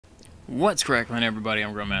What's cracklin', everybody?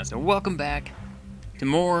 I'm Growmaster. Welcome back to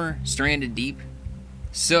more Stranded Deep.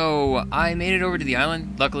 So, I made it over to the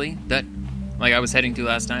island, luckily, that, like I was heading to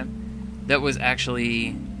last time. That was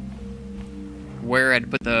actually where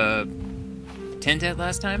I'd put the tent at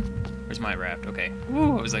last time. Where's my raft? Okay.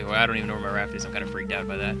 Woo, I was like, well, I don't even know where my raft is. I'm kind of freaked out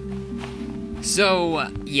by that. So,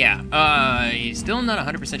 yeah, still not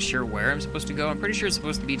 100% sure where I'm supposed to go. I'm pretty sure it's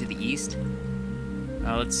supposed to be to the east.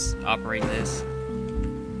 Let's operate this.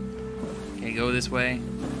 Okay, go this way.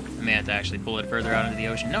 I may have to actually pull it further out into the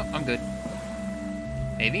ocean. No, I'm good.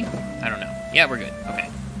 Maybe? I don't know. Yeah, we're good. Okay.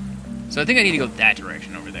 So I think I need to go that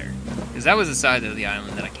direction over there. Because that was the side of the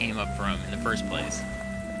island that I came up from in the first place.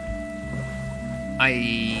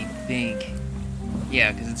 I think...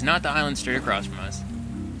 Yeah, because it's not the island straight across from us.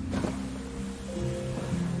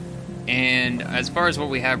 And as far as what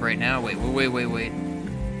we have right now... Wait.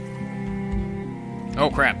 Oh,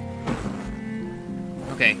 crap.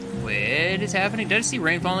 Okay, what is happening? Did I see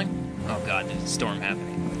rain falling? Oh god, there's a storm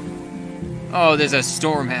happening. Oh, there's a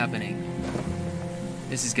storm happening.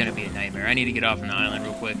 This is gonna be a nightmare. I need to get off on the island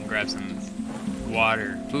real quick and grab some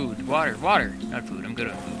water. Food. Water. Not food. I'm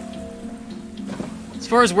good on food. As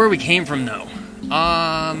far as where we came from, though.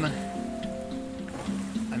 I'm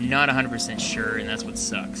not 100% sure, and that's what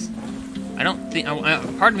sucks. I don't think...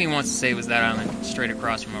 part of me wants to say it was that island straight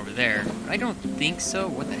across from over there. But I don't think so.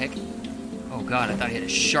 What the heck? Oh god, I thought I hit a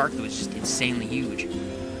shark that was just insanely huge.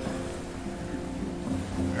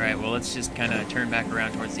 Alright, well, let's just kind of turn back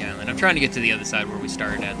around towards the island. I'm trying to get to the other side where we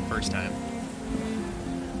started at the first time.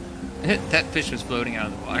 That fish was floating out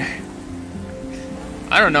of the water.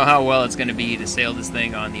 I don't know how well it's going to be to sail this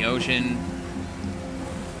thing on the ocean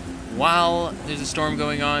while there's a storm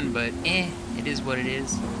going on, but it is what it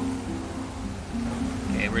is.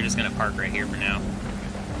 Okay, we're just going to park right here for now.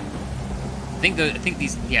 I think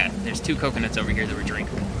these, yeah, there's 2 coconuts over here that we're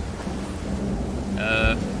drinking.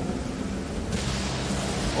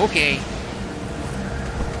 Okay.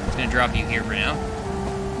 Just gonna drop you here for now.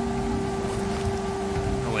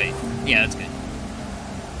 Oh, wait. Yeah, that's good.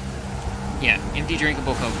 Yeah, empty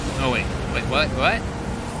drinkable coconut. Oh, wait. Wait, what?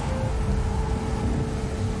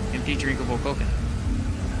 Empty drinkable coconut.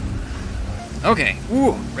 Okay.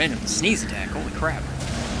 Ooh, random sneeze attack. Holy crap.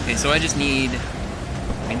 Okay, so I just need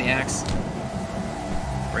the axe.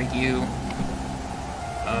 Break you.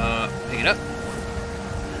 Pick it up.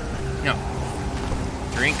 No.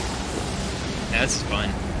 Drink. That's fun.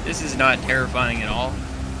 This is not terrifying at all.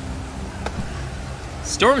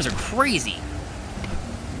 Storms are crazy.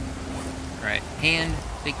 Alright, hand,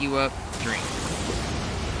 pick you up, drink.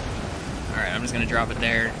 Alright, I'm just gonna drop it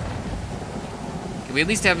there. Can we at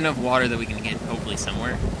least have enough water that we can get hopefully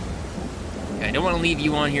somewhere? Okay, I don't want to leave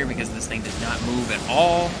you on here because this thing does not move at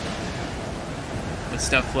all. With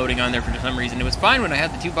stuff floating on there for some reason. It was fine when I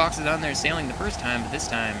had the 2 boxes on there sailing the first time, but this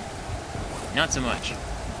time, not so much.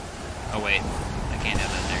 Oh wait, I can't have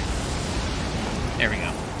that there. There we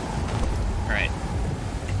go. Alright.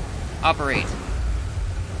 Operate.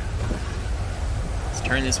 Let's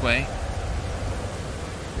turn this way.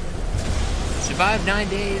 Survived 9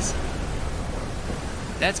 days.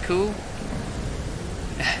 That's cool.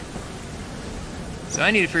 So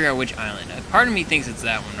I need to figure out which island. Part of me thinks it's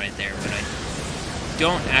that one right there, but I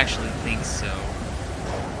don't actually think so.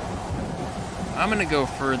 I'm gonna go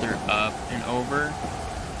further up and over.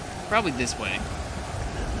 Probably this way.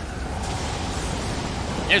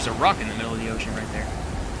 There's a rock in the middle of the ocean right there.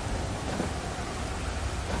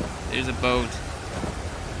 There's a boat.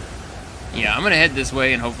 Yeah, I'm gonna head this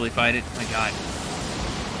way and hopefully find it. My god.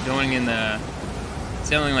 Going in the...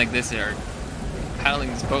 Sailing like this or paddling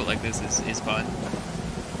this boat like this is fun.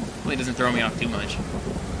 Hopefully it doesn't throw me off too much.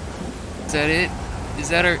 Is that it? Is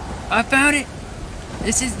that our... I found it!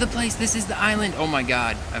 This is the place. This is the island. Oh my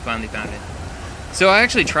god. I finally found it. So I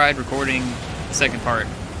actually tried recording the second part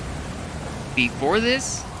before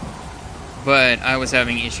this, but I was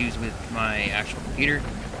having issues with my actual computer.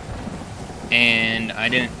 And I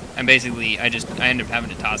ended up having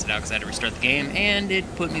to toss it out because I had to restart the game, and it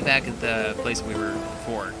put me back at the place we were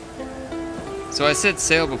before. So I set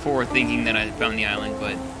sail before thinking that I had found the island,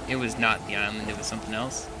 but it was not the island, it was something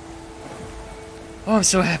else. Oh, I'm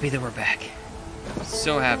so happy that we're back.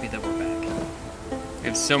 So happy that we're back. We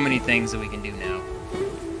have so many things that we can do now.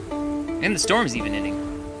 And the storm's even ending,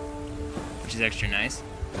 which is extra nice.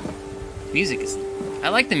 Music is... I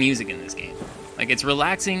like the music in this game. Like, it's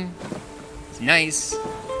relaxing, it's nice.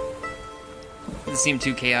 Doesn't seem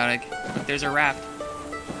too chaotic. Look, there's a raft.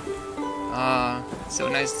 It's so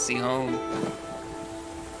nice to see home.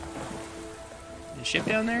 Is a ship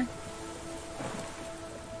down there?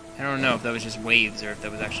 I don't know if that was just waves or if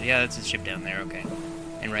that was actually... Yeah, that's a ship down there, okay.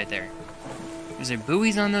 And right there. Is there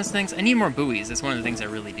buoys on those things? I need more buoys. That's one of the things I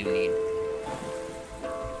really do need.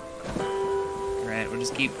 Alright, we'll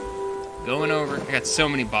just keep going over. I got so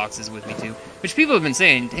many boxes with me, too. Which people have been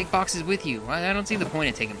saying, take boxes with you. I don't see the point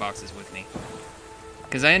of taking boxes with me.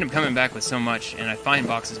 Because I end up coming back with so much, and I find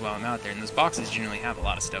boxes while I'm out there, and those boxes generally have a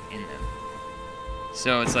lot of stuff in them.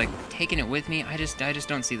 So it's like, taking it with me, I just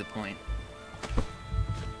don't see the point.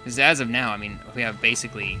 Because as of now, I mean, we have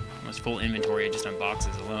basically almost full inventory just on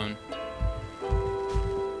boxes alone.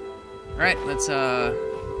 Alright, let's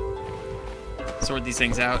sort these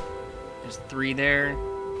things out. There's 3 there.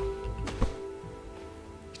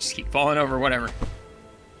 Just keep falling over, whatever.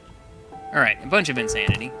 Alright, a bunch of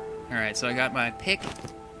insanity. Alright, so I got my pick.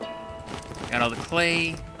 Got all the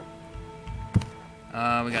clay.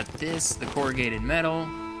 We got this, the corrugated metal.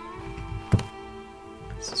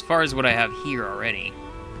 So as far as what I have here already.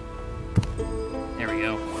 There we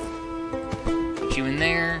go. Put you in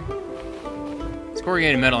there. This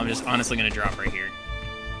corrugated metal I'm just honestly going to drop right here.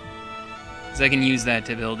 Because I can use that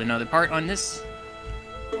to build another part on this.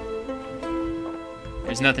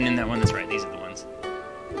 There's nothing in that one. That's right, these are the ones.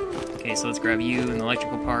 Okay, so let's grab you and the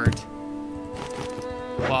electrical part.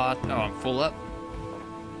 Cloth. Oh, I'm full up.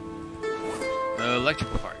 The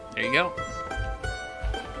electrical part. There you go.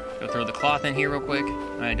 Go throw the cloth in here real quick.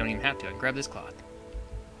 I don't even have to. I can grab this cloth.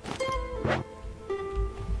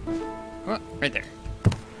 Oh, right there.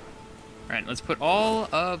 Alright, let's put all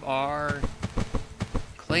of our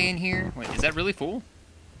clay in here. Wait, is that really full?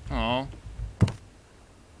 Oh.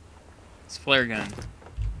 It's a flare gun.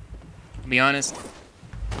 To be honest,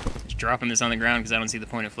 just dropping this on the ground because I don't see the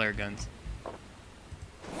point of flare guns.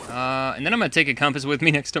 And then I'm going to take a compass with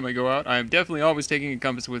me next time I go out. I'm definitely always taking a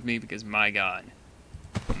compass with me because, my God.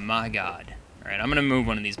 My God. Alright, I'm going to move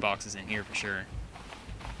one of these boxes in here for sure.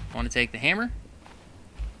 I want to take the hammer.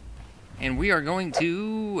 And we are going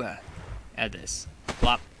to add this.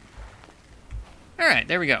 Plop. Alright,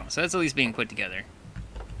 there we go. So that's at least being put together.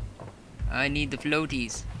 I need the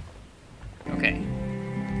floaties. Okay.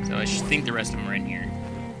 So I should think the rest of them are in here.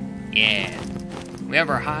 Yeah. We have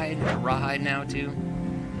our hide, our rawhide now too.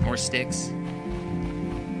 More sticks.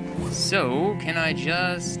 So, can I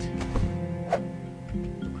just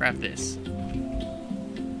craft this?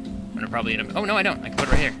 I'm gonna probably end up... Oh, no, I don't. I can put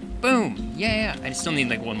it right here. Boom! Yeah! I still need,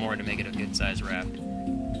 like, one more to make it a good-sized raft.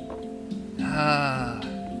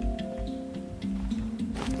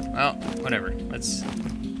 Well, whatever. Let's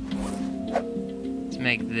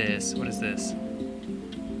make this. What is this?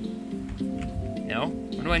 No?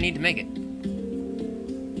 What do I need to make it?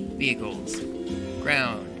 Vehicles.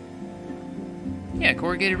 Ground. Yeah,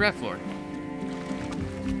 corrugated raft floor.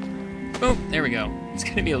 Boom! There we go. It's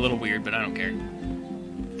gonna be a little weird, but I don't care.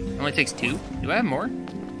 It only takes 2? Do I have more?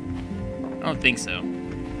 I don't think so.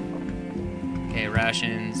 Okay,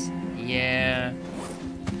 rations. Yeah.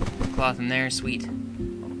 Cloth in there, sweet.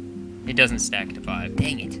 It doesn't stack to 5.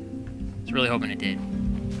 Dang it. I was really hoping it did.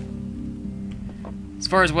 As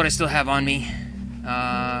far as what I still have on me,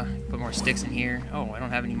 put more sticks in here. Oh, I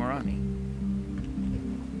don't have any more on me.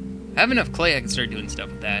 I have enough clay I can start doing stuff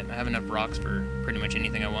with that. I have enough rocks for pretty much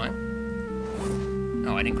anything I want.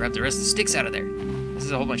 Oh, I didn't grab the rest of the sticks out of there. This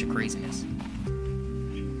is a whole bunch of craziness.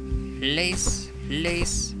 Place,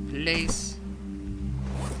 place, place.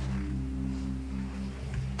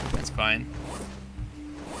 That's fine.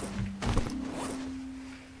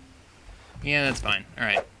 Yeah, that's fine.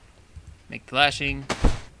 Alright. Make the lashing.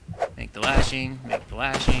 Make the lashing. Make the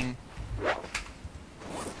lashing.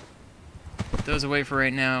 Put those away for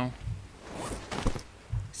right now.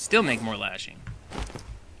 Still make more lashing.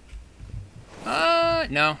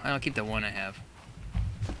 No. I'll keep the one I have.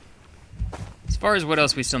 As far as what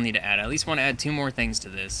else we still need to add, I at least want to add 2 more things to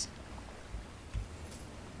this.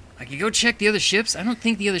 I could go check the other ships. I don't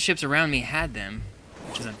think the other ships around me had them,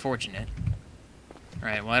 which is unfortunate.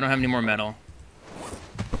 Alright, well I don't have any more metal.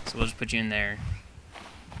 So we'll just put you in there.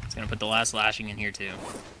 It's gonna put the last lashing in here too.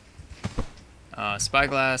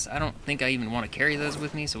 Spyglass, I don't think I even want to carry those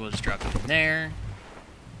with me, so we'll just drop it in there.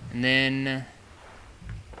 And then...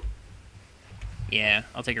 yeah,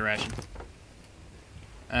 I'll take a ration.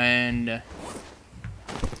 And...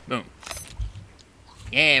 boom.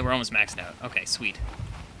 Yeah, we're almost maxed out. Okay, sweet.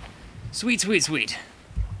 Sweet, sweet, sweet.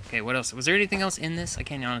 Okay, what else? Was there anything else in this? I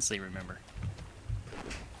can't honestly remember.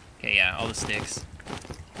 Okay, yeah, all the sticks.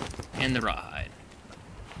 And the rawhide.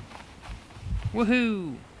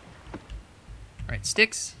 Woohoo! Alright,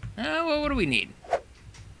 sticks. Well, what do we need?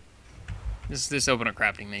 This open a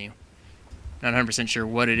crafting menu. Not 100% sure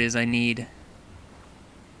what it is I need.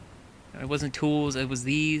 It wasn't tools, it was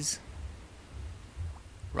these.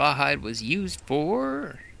 Rawhide was used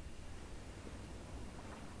for...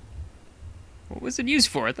 What was it used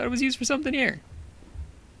for? I thought it was used for something here.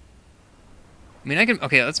 I mean, I can...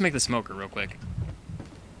 Okay, let's make the smoker real quick.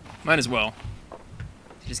 Might as well.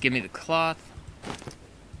 Just give me the cloth.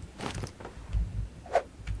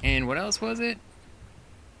 And what else was it?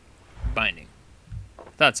 Binding.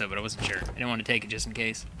 Thought so, but I wasn't sure. I didn't want to take it just in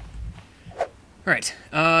case. Alright,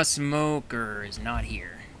 smoker is not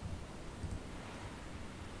here.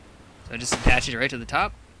 So I just attach it right to the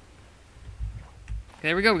top. Okay,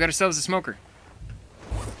 there we go, we got ourselves a smoker.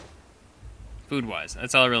 Food-wise,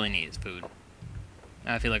 that's all I really need is food.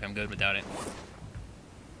 I feel like I'm good without it.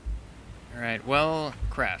 Alright, well,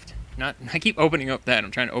 craft. I keep opening up that,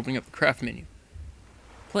 I'm trying to open up the craft menu.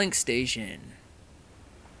 Plank station.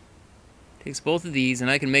 Takes both of these, and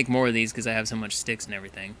I can make more of these because I have so much sticks and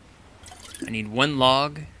everything. I need 1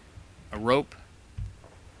 log, a rope.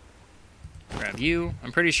 Grab you.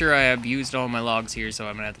 I'm pretty sure I have used all my logs here, so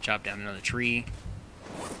I'm going to have to chop down another tree.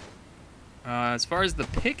 As far as the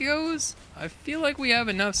pick goes, I feel like we have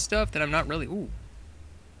enough stuff that I'm not really... Ooh.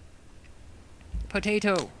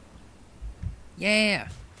 Potato. Yeah.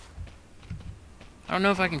 I don't know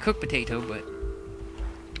if I can cook potato, but...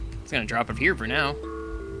 It's going to drop it here for now.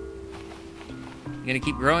 You gonna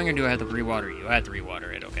keep growing, or do I have to rewater you? I have to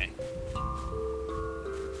rewater it, okay.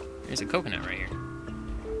 There's a coconut right here.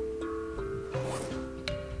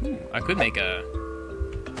 Ooh, I could make a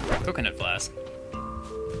coconut flask.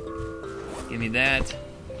 Give me that.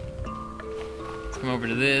 Let's come over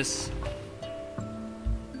to this.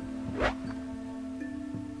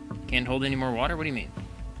 Can't hold any more water? What do you mean?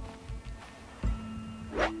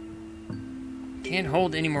 Can't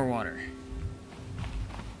hold any more water.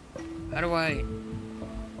 How do I...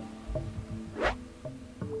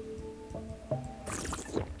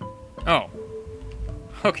 Oh.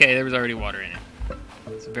 Okay, there was already water in it. I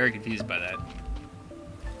was very confused by that.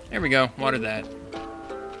 There we go, water that.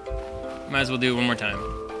 Might as well do it one more time.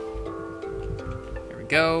 There we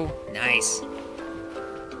go. Nice.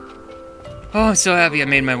 Oh, I'm so happy I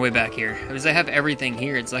made my way back here. Because I have everything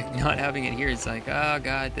here. It's like not having it here. It's like, oh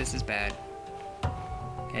god, this is bad.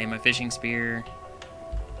 Okay, my fishing spear.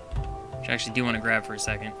 Which I actually do want to grab for a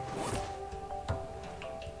second.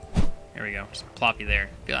 There we go. Just plop you there.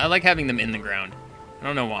 I like having them in the ground. I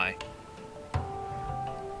don't know why.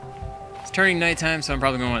 It's turning nighttime, so I'm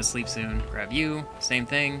probably going to want to sleep soon. Grab you. Same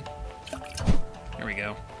thing. There we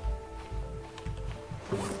go.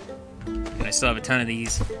 And I still have a ton of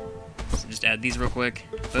these. So just add these real quick.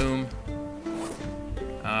 Boom.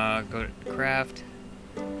 Go to craft.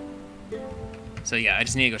 So yeah, I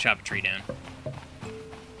just need to go chop a tree down.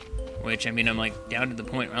 Which, I mean, I'm like down to the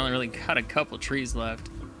point where I only really got a couple trees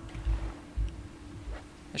left.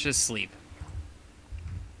 Let's just sleep.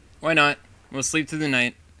 Why not? We'll sleep through the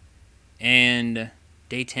night. And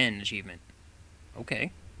day 10 achievement.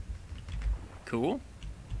 Okay. Cool.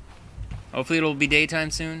 Hopefully it'll be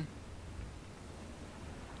daytime soon.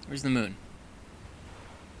 Where's the moon?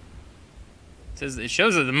 It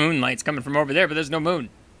shows that the moonlight's coming from over there, but there's no moon.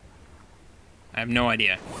 I have no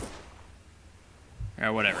idea.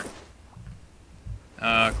 Alright, whatever.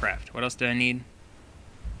 Craft. What else do I need?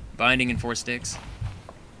 Binding and 4 sticks.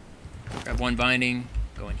 Grab 1 binding.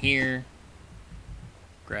 Go in here.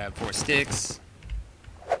 Grab 4 sticks.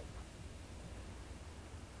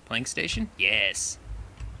 Plank station? Yes.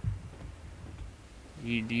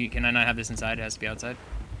 Can I not have this inside? It has to be outside?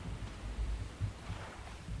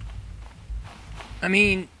 I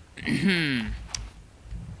mean... I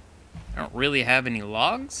don't really have any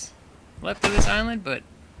logs left of this island, but...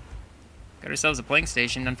 Got ourselves a plank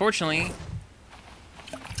station. Unfortunately,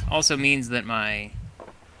 also means that my...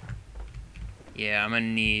 Yeah, I'm gonna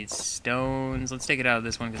need stones. Let's take it out of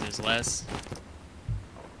this one because there's less.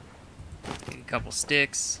 Take a couple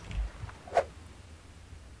sticks.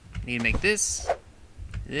 Need to make this.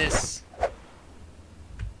 This.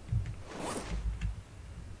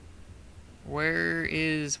 Where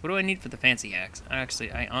is... What do I need for the fancy axe? I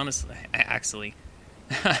honestly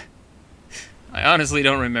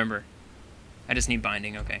don't remember. I just need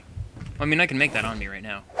binding, okay. Well, I mean, I can make that on me right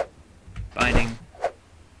now. Binding.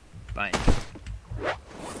 Binding.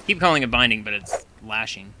 Keep calling it binding, but it's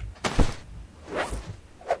lashing.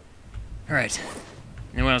 Alright.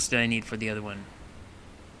 And what else do I need for the other one?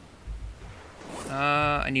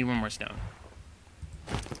 I need 1 more stone.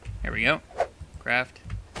 There we go. Craft.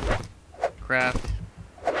 Craft.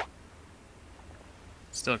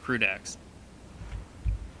 Still a crude axe.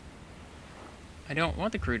 I don't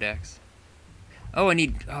want the crude axe. Oh, I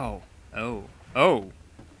need... Oh. I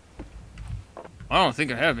don't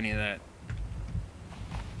think I have any of that.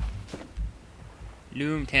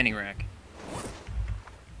 Loom tanning rack.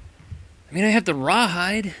 I mean, I have the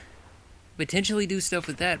rawhide. potentially do stuff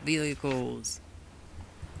with that. Vehicles.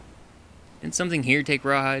 Didn't something here take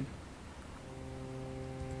rawhide?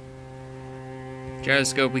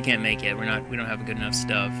 Gyroscope we can't make yet. We don't have good enough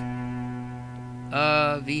stuff.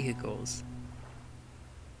 Vehicles.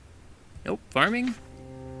 Nope. Farming?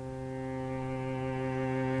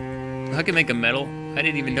 I can make a metal. I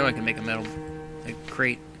didn't even know I could make a metal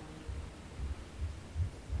crate.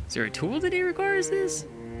 Is there a tool that he requires this?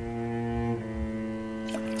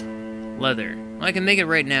 Leather. Well, I can make it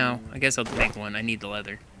right now. I guess I'll make one. I need the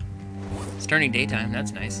leather. It's turning daytime.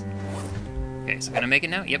 That's nice. Okay, so can I make it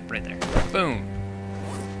now? Yep, right there. Boom.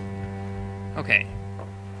 Okay.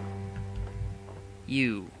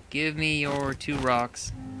 You. Give me your 2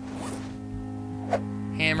 rocks.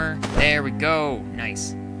 Hammer. There we go.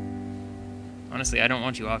 Nice. Honestly, I don't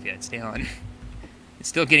want you off yet. Stay on. It's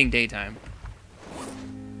still getting daytime.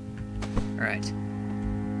 Alright.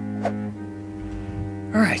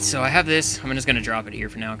 Alright, so I have this. I'm just going to drop it here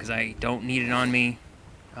for now because I don't need it on me.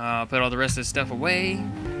 I'll put all the rest of this stuff away.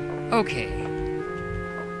 Okay.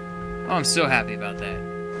 Oh, I'm so happy about that.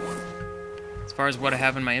 As far as what I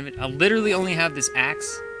have in my inventory, I literally only have this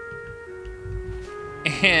axe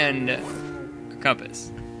and a compass.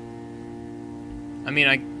 I mean,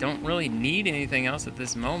 I don't really need anything else at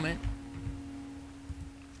this moment.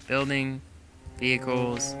 Building,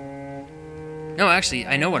 vehicles. No, actually,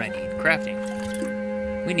 I know what I need. Crafting.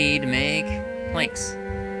 We need to make planks.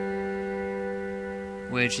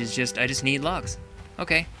 Which is just, I just need logs.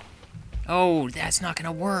 Okay. Oh, that's not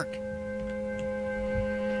gonna work.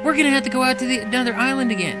 We're gonna have to go out to another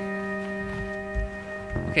island again.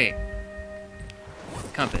 Okay.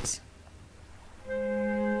 Compass.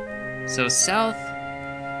 So south,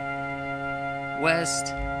 west,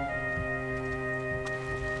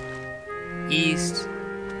 east,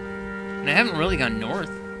 and I haven't really gone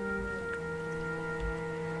north.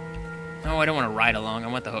 No, I don't want to ride along. I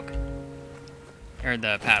want the hook. Or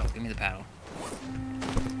the paddle. Give me the paddle.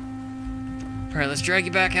 Alright, let's drag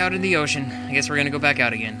you back out in the ocean. I guess we're gonna go back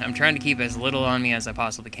out again. I'm trying to keep as little on me as I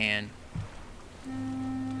possibly can.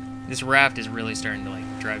 This raft is really starting to,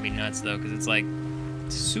 like, drive me nuts, though, because it's, like,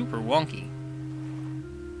 super wonky.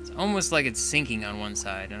 It's almost like it's sinking on one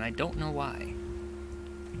side, and I don't know why.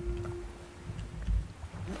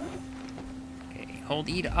 Okay, hold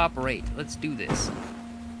E to operate. Let's do this.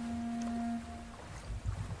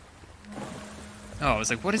 Oh, I was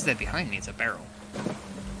like, what is that behind me? It's a barrel.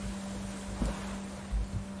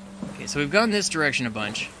 Okay, so we've gone this direction a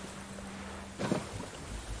bunch.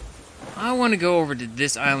 I want to go over to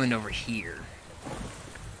this island over here.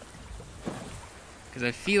 Because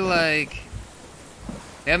I feel like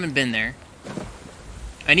we haven't been there.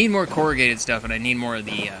 I need more corrugated stuff, and I need more of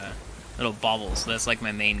the little baubles. So that's like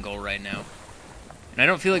my main goal right now. And I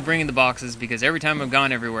don't feel like bringing the boxes, because every time I've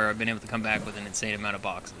gone everywhere, I've been able to come back with an insane amount of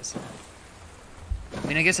boxes. I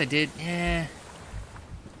mean, I guess I did. Yeah.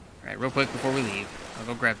 Alright, real quick before we leave, I'll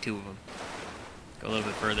go grab 2 of them. Go a little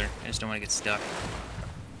bit further. I just don't want to get stuck.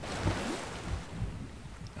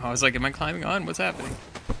 Oh, I was like, am I climbing on? What's happening?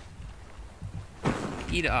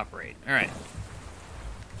 E to operate. Alright.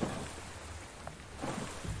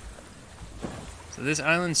 So this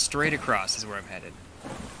island straight across is where I'm headed.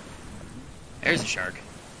 There's a shark.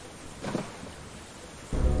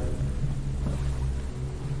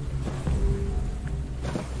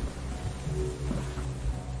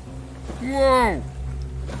 Whoa!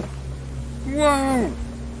 Whoa!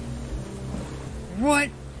 What?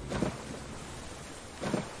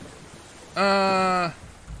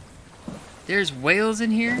 There's whales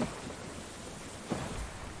in here?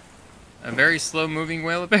 A very slow-moving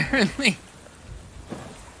whale, apparently.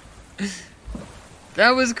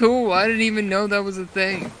 That was cool. I didn't even know that was a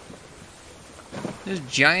thing. There's a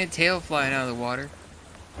giant tail flying out of the water.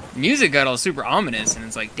 Music got all super ominous, and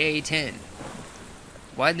it's like day 10.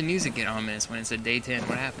 Why'd the music get ominous when it said day 10?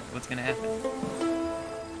 What happened? What's gonna happen?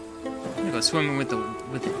 I'm gonna go swimming with the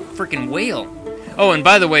freaking whale. Oh, and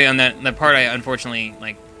by the way, on that part I unfortunately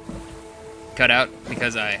like cut out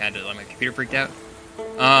because I had to let my computer freaked out.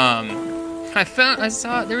 I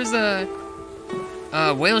saw there was a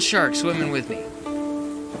whale shark swimming with me.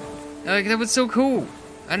 Like, that was so cool.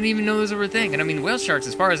 I didn't even know those were a thing. And I mean, whale sharks,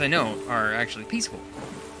 as far as I know, are actually peaceful.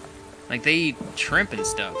 Like, they eat shrimp and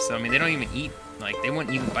stuff, so I mean, they don't even eat, like, they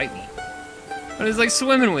wouldn't even bite me. But it was like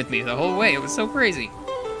swimming with me the whole way. It was so crazy.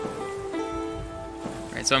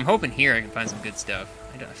 Alright, so I'm hoping here I can find some good stuff.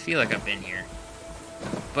 I feel like I've been here.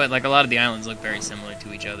 But, like, a lot of the islands look very similar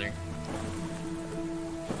to each other.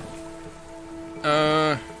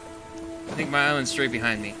 I think my island's straight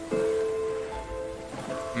behind me.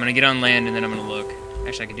 I'm gonna get on land and then I'm gonna look.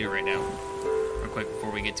 Actually, I can do it right now. Real quick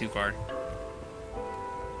before we get too far.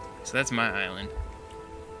 So that's my island.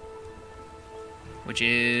 Which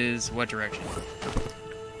is what direction?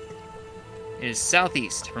 It is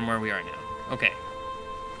southeast from where we are now. Okay.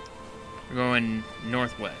 We're going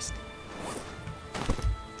northwest.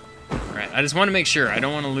 Alright, I just want to make sure. I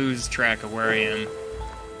don't want to lose track of where I am.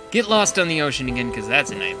 Get lost on the ocean again, because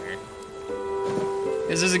that's a nightmare.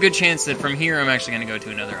 Because there's a good chance that from here I'm actually going to go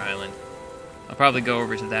to another island. I'll probably go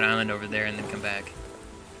over to that island over there and then come back.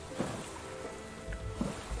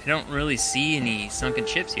 I don't really see any sunken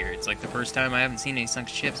ships here. It's like the first time I haven't seen any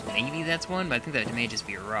sunken ships. Maybe that's one, but I think that may just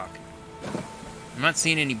be a rock. I'm not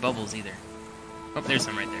seeing any bubbles either. Oh, there's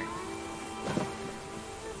some right there.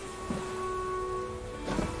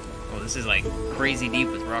 Oh, this is like crazy deep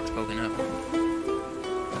with rocks poking up.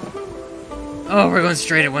 Oh, we're going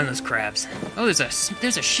straight at one of those crabs. Oh, there's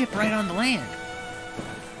a ship right on the land.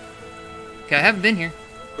 Okay, I haven't been here.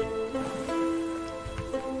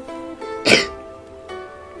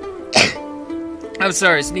 I'm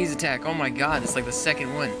sorry, sneeze attack. Oh my god, it's like the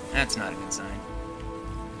second one. That's not a good sign.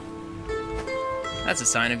 That's a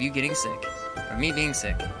sign of you getting sick. Of me being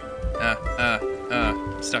sick.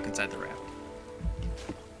 Stuck inside the raft.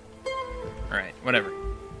 Alright, whatever.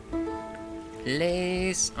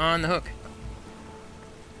 Place on the hook.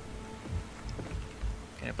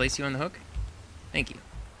 Can I place you on the hook? Thank you.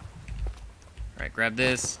 Alright, grab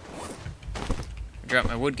this. Drop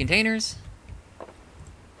my wood containers.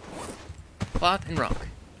 Cloth and rock.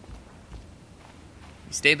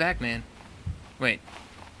 You stay back, man. Wait.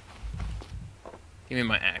 Give me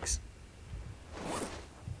my axe.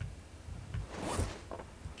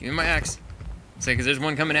 Give me my axe. Say, because there's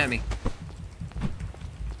one coming at me.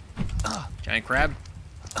 Giant crab.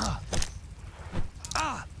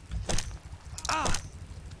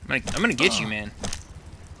 I'm gonna get you, man.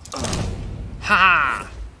 Ha!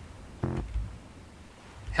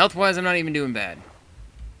 Health-wise, I'm not even doing bad.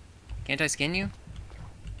 Can't I skin you?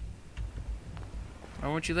 Why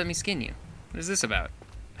won't you let me skin you? What is this about?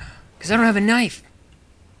 Because I don't have a knife!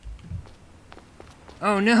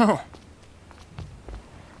 Oh no!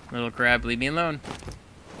 Little crab, leave me alone.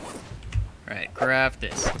 Alright, craft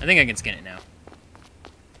this. I think I can skin it now.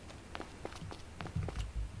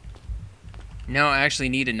 No, I actually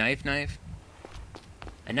need a knife.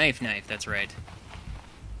 A knife, that's right.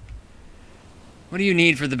 What do you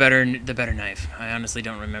need for the better knife? I honestly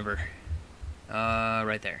don't remember.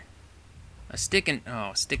 Right there. A stick and...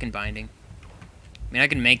 oh, stick and binding. I mean, I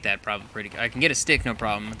can make that probably pretty good. I can get a stick, no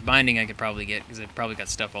problem. The binding I could probably get, because I've probably got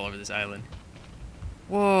stuff all over this island.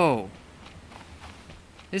 Whoa!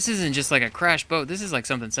 This isn't just like a crash boat. This is like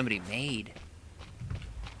something somebody made.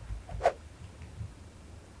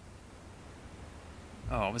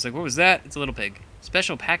 Oh, I was like, what was that? It's a little pig.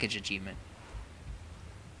 Special package achievement.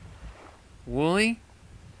 Woolly?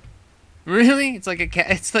 Really? It's like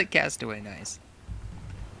it's like Castaway. Nice.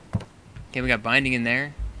 Okay, we got binding in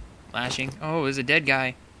there. Lashing. Oh, there's a dead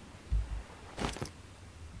guy.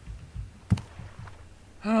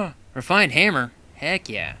 Oh, refined hammer. Heck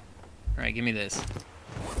yeah. Alright, give me this.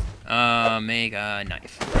 Make a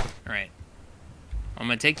knife. Alright. I'm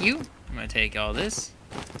gonna take you. I'm gonna take all this.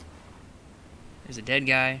 There's a dead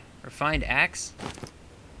guy. Refined axe.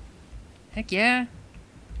 Heck yeah.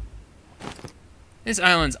 This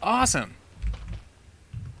island's awesome.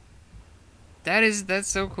 That's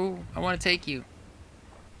so cool. I want to take you.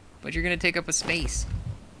 But you're gonna take up a space.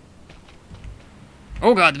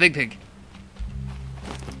 Oh god, the big pig.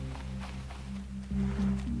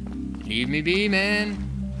 Leave me be, man.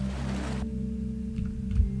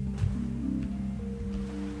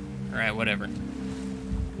 Alright, whatever.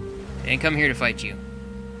 They ain't come here to fight you.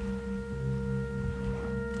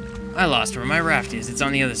 I lost where my raft is. It's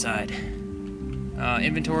on the other side.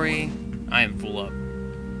 Inventory. I am full up.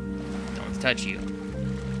 Don't touch you.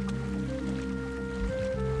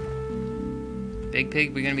 Big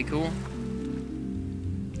pig, we gonna be cool?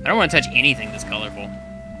 I don't want to touch anything that's colorful.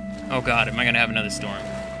 Oh god, am I gonna have another storm?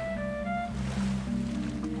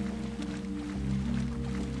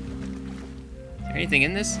 Is there anything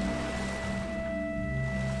in this?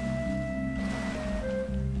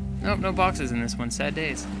 Nope, no boxes in this one. Sad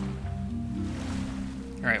days.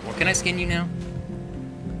 Alright, well, can I skin you now?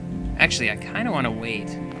 Actually, I kind of want to wait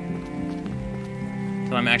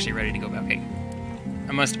until I'm actually ready to go back. Okay.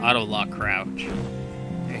 I must auto-lock crouch.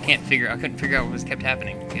 I couldn't figure out what was kept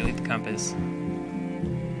happening. Okay, leave the compass.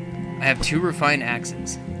 I have 2 refined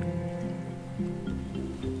axes.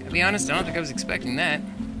 Gotta be honest, I don't think I was expecting that.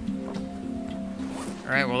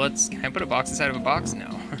 Alright, well, can I put a box inside of a box?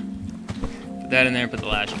 No. Put that in there, put the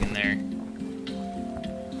lashing in there.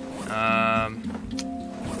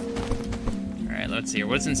 Alright, let's see here.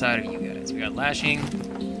 What's inside of you guys? We got lashing.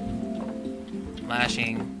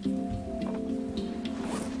 Lashing.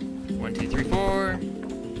 1, 2, 3, 4.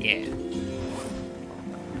 Yeah.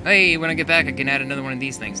 Hey, when I get back, I can add another one of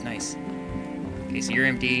these things. Nice. Okay, so you're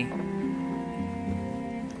empty.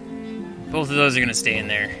 Both of those are going to stay in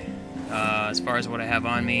there. As far as what I have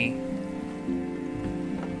on me.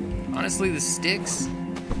 Honestly, the sticks,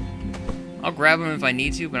 I'll grab them if I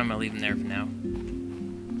need to, but I'm going to leave them there for now.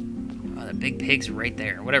 Oh, the big pig's right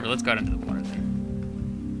there. Whatever, let's go out into the water then.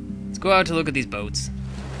 Let's go out to look at these boats.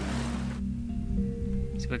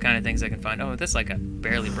 See what kind of things I can find. Oh, that's like a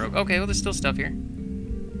barely broke. Okay, well, there's still stuff here.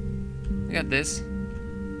 We got this.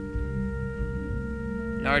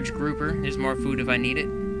 Large grouper. There's more food if I need it.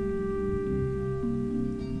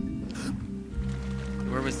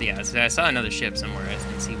 Where was the... I saw another ship somewhere. I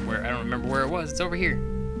didn't see where. I don't remember where it was. It's over here.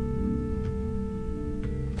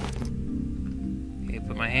 Okay,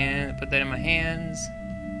 put that in my hands.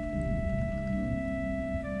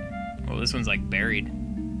 Oh, this one's like buried.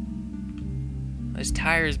 There's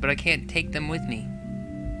tires, but I can't take them with me.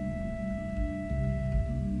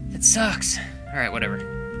 It sucks. Alright, whatever.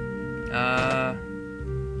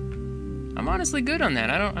 I'm honestly good on that.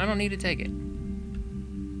 I don't need to take it.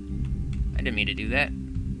 I didn't mean to do that.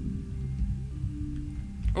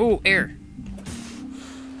 Oh, air.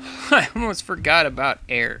 I almost forgot about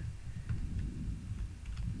air.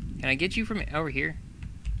 Can I get you from over here?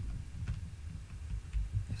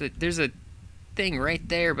 There's a thing right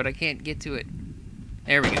there, but I can't get to it.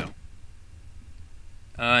 There we go.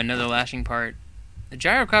 Another lashing part. The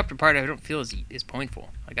gyrocopter part I don't feel is pointful.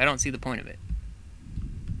 Like, I don't see the point of it.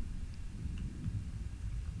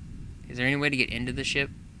 Is there any way to get into the ship?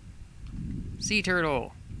 Sea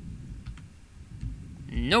turtle.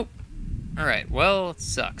 Nope. Alright, well, it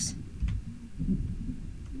sucks.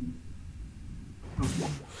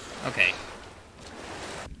 Okay.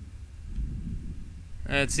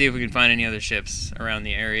 Let's see if we can find any other ships around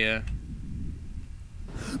the area.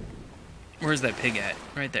 Where's that pig at?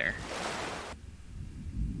 Right there.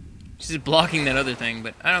 She's blocking that other thing,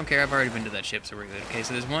 but I don't care. I've already been to that ship, so we're good. Okay,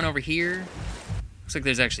 so there's one over here. Looks like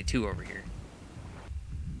there's actually two over here.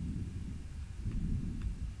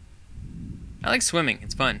 I like swimming.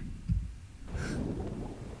 It's fun.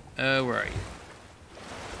 Where are you?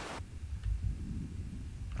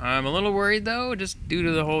 I'm a little worried, though, just due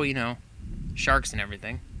to the whole, you know, sharks and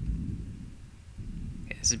everything.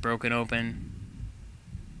 Okay, this is broken open.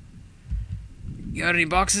 You got any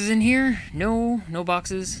boxes in here? No, no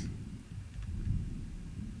boxes.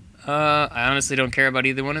 I honestly don't care about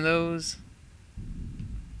either one of those.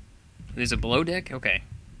 There's a below deck? Okay.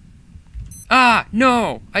 Ah,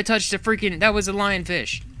 no! I touched a freaking... That was a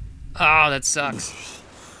lionfish. Oh, that sucks.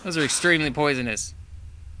 Those are extremely poisonous.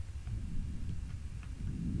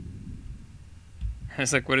 I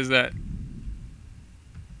was like, what is that?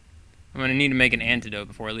 I'm gonna need to make an antidote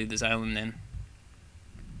before I leave this island then.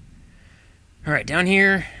 Alright, down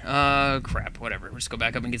here. Crap, whatever. We'll just go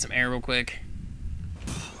back up and get some air real quick.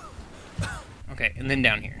 Okay, and then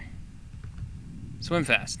down here. Swim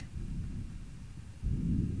fast.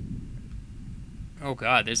 Oh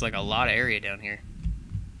god, there's like a lot of area down here.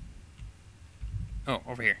 Oh,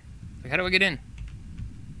 over here. Like, how do I get in?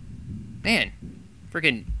 Man,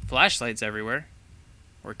 freaking flashlights everywhere.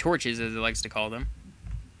 Or torches, as it likes to call them.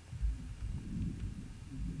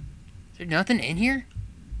 Is there nothing in here?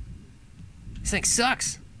 This thing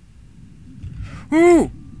sucks. Ooh!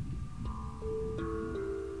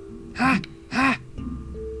 Ha! Ha!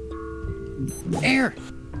 Air!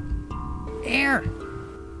 Air!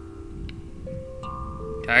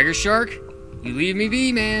 Tiger shark, you leave me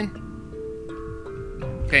be, man.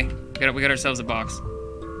 Okay, we got ourselves a box.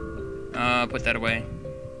 Put that away.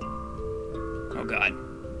 Oh god.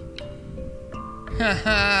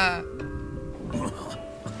 Haha.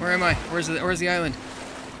 Where am I? Where's the island?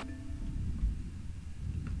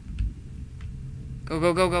 Go,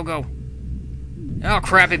 go, go, go, go. Oh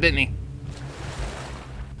crap, it bit me.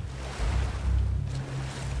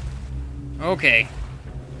 Okay.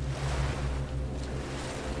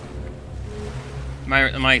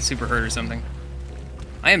 Am I super hurt or something?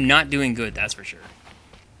 I am not doing good, that's for sure.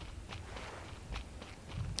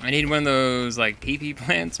 I need one of those, like, pee-pee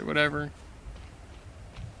plants or whatever.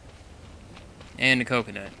 And a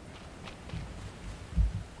coconut.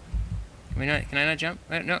 Can I not jump?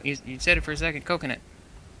 No, you said it for a second. Coconut.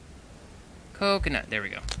 Coconut. There we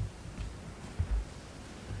go.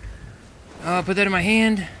 I'll put that in my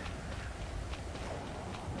hand.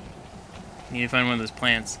 Need to find one of those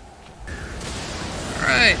plants.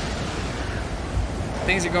 Alright.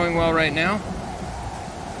 Things are going well right now.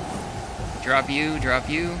 Drop you, drop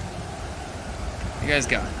you. What you guys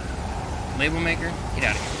got? Label maker? Get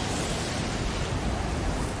out of here.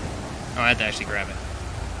 Oh, I have to actually grab it.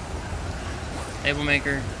 Table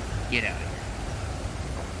maker, get out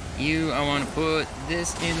of here. I want to put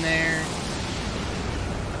this in there.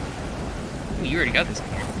 Ooh, you already got this in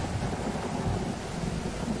here.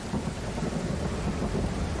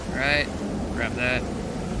 Alright, grab that.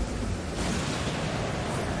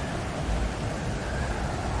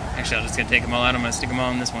 Actually, I'm just going to take them all out. I'm going to stick them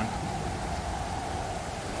all in this one.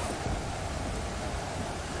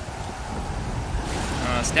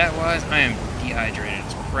 Stat-wise, I am dehydrated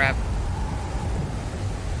as crap.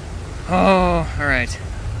 Oh, alright.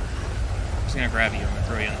 I'm just going to grab you. I'm going to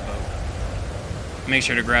throw you on the boat. Make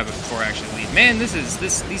sure to grab it before I actually leave. Man,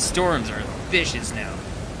 these storms are vicious now.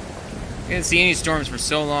 I didn't see any storms for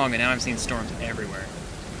so long, and now I'm seeing storms everywhere.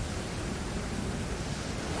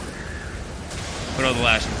 Put all the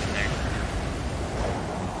lashings in there.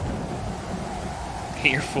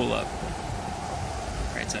 Okay, you're full up.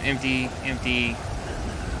 Alright, so empty, empty.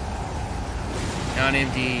 Not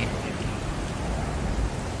empty, empty.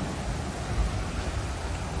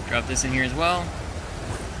 Drop this in here as well.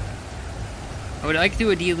 I would like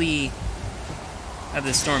to ideally have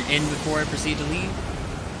the storm end before I proceed to leave.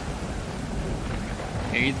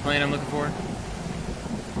 Okay, are you the plane I'm looking for?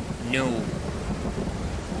 No.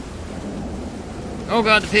 Oh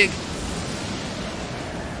god, the pig!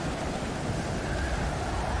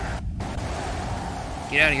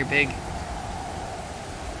 Get out of here, pig.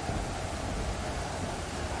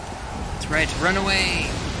 That's right, run away!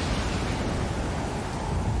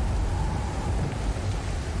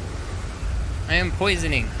 I am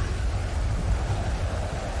poisoning.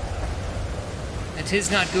 It is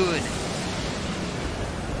not good.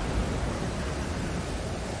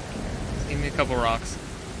 Just give me a couple rocks.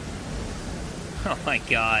 Oh my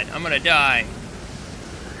god, I'm gonna die.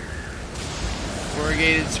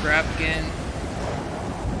 Corrugated scrap again.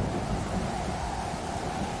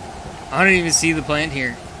 I don't even see the plant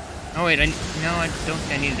here. Oh wait, no, I don't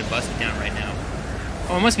think I needed to bust it down right now.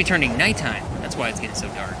 Oh, it must be turning nighttime. That's why it's getting so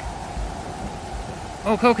dark.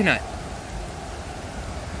 Oh, coconut.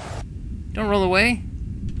 Don't roll away.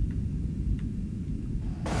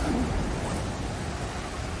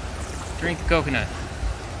 Drink the coconut.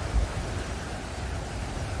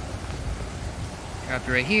 Drop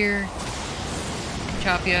it right here.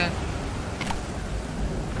 Chop ya.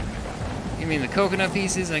 Give me the coconut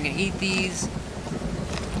pieces. I can eat these.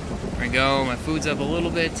 There we go. My food's up a little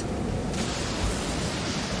bit.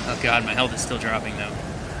 Oh god, my health is still dropping though.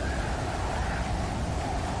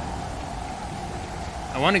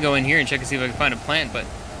 I want to go in here and check and see if I can find a plant, but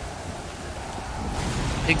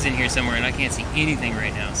pig's in here somewhere and I can't see anything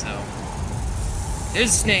right now, so... There's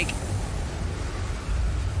a snake!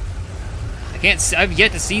 I've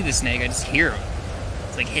yet to see the snake, I just hear him.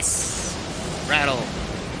 It's like hiss, rattle.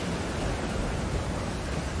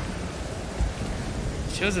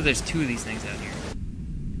 It shows that there's two of these things out here.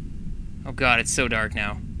 Oh god, it's so dark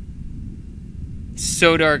now. It's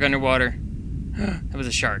so dark underwater. That was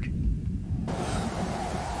a shark.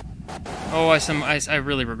 Oh, I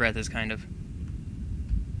really regret this, kind of.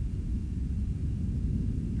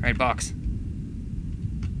 Alright, box.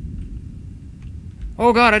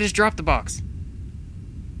 Oh god, I just dropped the box.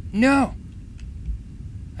 No!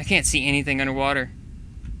 I can't see anything underwater.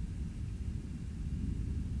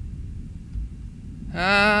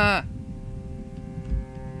 Ah!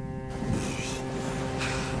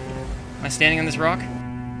 Am I standing on this rock?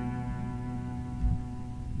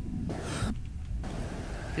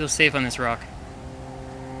 Feel safe on this rock.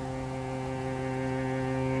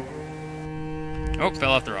 Oh,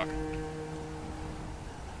 fell off the rock.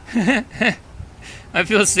 I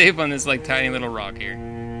feel safe on this, like, tiny little rock here.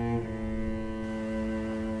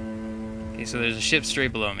 Okay, so there's a ship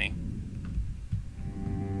straight below me.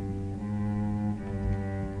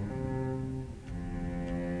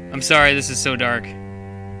 I'm sorry, this is so dark.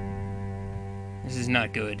 This is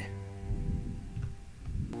not good.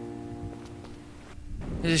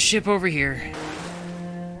 There's a ship over here.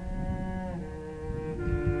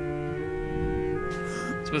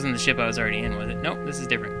 This wasn't the ship I was already in, was it? Nope, this is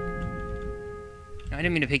different. No, I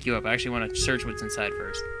didn't mean to pick you up. I actually want to search what's inside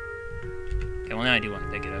first. Okay, well now I do want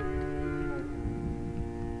to pick it up.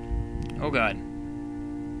 Oh god.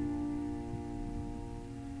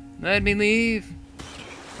 Let me leave!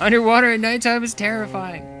 Underwater at nighttime is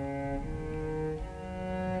terrifying.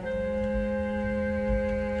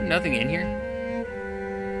 Nothing in here?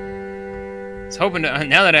 I was hoping to,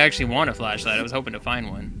 now that I actually want a flashlight, I was hoping to find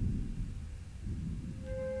one.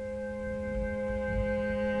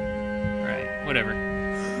 Alright, whatever.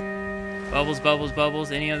 Bubbles, bubbles,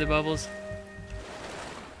 bubbles. Any other bubbles?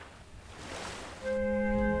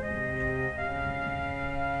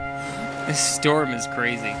 This storm is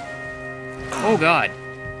crazy. Oh god.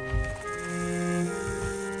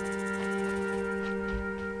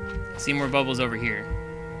 See more bubbles over here.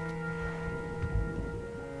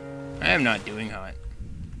 I am not doing hot.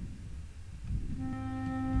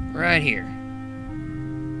 Right here.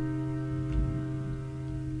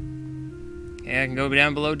 Okay, I can go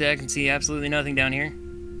down below deck and see absolutely nothing down here.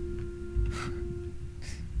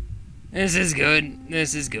 This is good.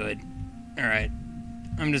 This is good. Alright.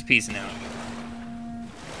 I'm just peacing out.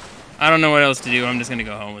 I don't know what else to do. I'm just gonna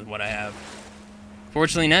go home with what I have.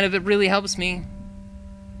 Fortunately, none of it really helps me.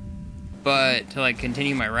 But to like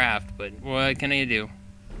continue my raft, but what can I do?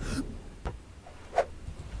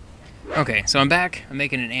 Okay, so I'm back. I'm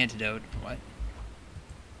making an antidote. What?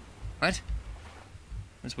 What?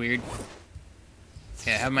 That's weird.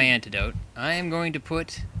 Okay, I have my antidote. I am going to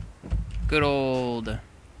put good old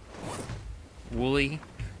Wooly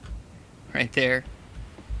right there.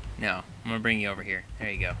 No, I'm gonna bring you over here.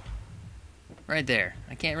 There you go. Right there.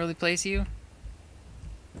 I can't really place you.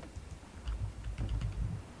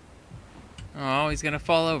 Oh, he's gonna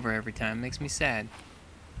fall over every time. Makes me sad.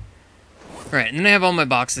 Right, and then I have all my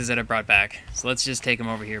boxes that I brought back. So let's just take them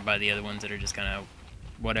over here by the other ones that are just kind of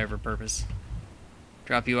whatever purpose.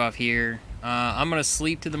 Drop you off here. I'm gonna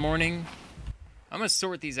sleep to the morning. I'm gonna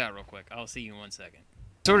sort these out real quick. I'll see you in 1 second.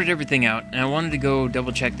 Sorted everything out, and I wanted to go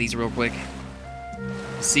double check these real quick.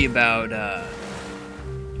 See about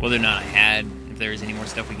whether or not I had, if there is any more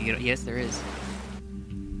stuff we can get. Yes, there is.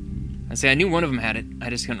 I say I knew one of them had it. I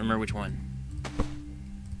just couldn't remember which one.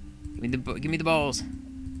 Give me the balls.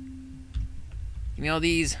 Give me all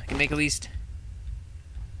these. I can make at least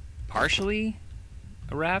partially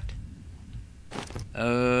a raft.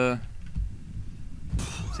 So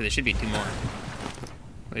there should be 2 more.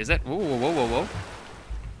 Wait, is that? Whoa, whoa, whoa, whoa, whoa.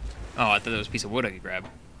 Oh, I thought that was a piece of wood I could grab.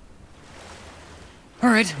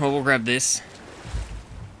 Alright, well, we'll grab this.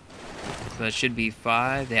 So that should be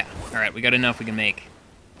 5. Yeah. Alright, we got enough we can make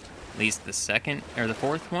at least the second, or the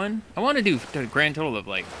 4th one. I want to do a grand total of,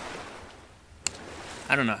 like,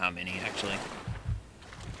 I don't know how many, actually.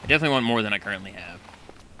 I definitely want more than I currently have.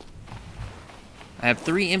 I have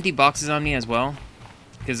 3 empty boxes on me as well.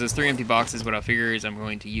 Because those 3 empty boxes, what I figure is I'm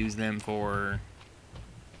going to use them for...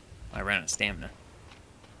 I ran out of stamina.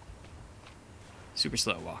 Super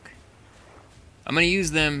slow walk. I'm going to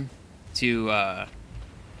use them to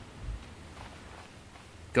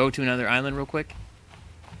go to another island real quick.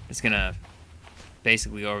 It's going to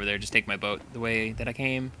basically go over there, just take my boat the way that I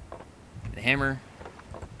came. The hammer.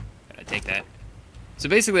 Gotta take that. So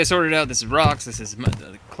basically I sorted out, this is rocks, this is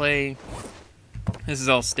clay, this is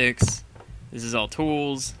all sticks, this is all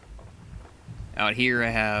tools. Out here I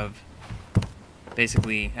have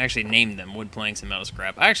basically, I actually named them wood planks and metal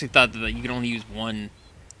scrap. I actually thought that you could only use one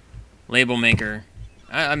label maker.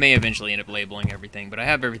 I may eventually end up labeling everything, but I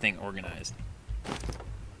have everything organized.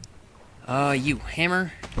 You,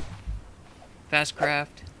 hammer, fast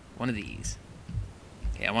craft, one of these.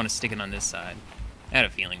 Okay, I want to stick it on this side. I had a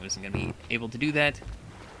feeling I wasn't going to be able to do that.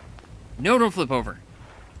 No, don't flip over.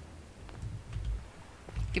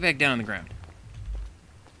 Get back down on the ground.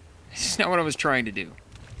 This is not what I was trying to do.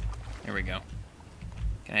 There we go.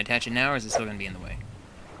 Can I attach it now, or is it still going to be in the way?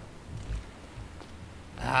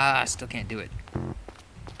 Ah, I still can't do it. I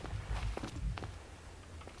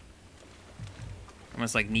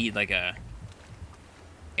almost like need like a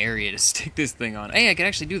area to stick this thing on. Hey, I can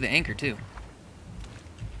actually do the anchor too.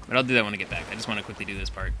 But I'll do that when I get back. I just want to quickly do this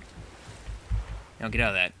part. Now get out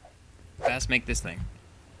of that. Fast make this thing.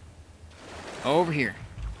 Over here.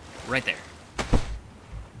 Right there.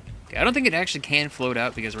 Okay, I don't think it actually can float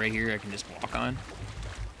out because right here I can just walk on.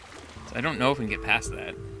 So I don't know if we can get past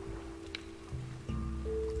that.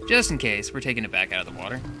 Just in case, we're taking it back out of the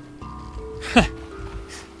water.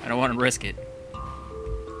 I don't want to risk it.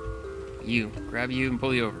 You. Grab you and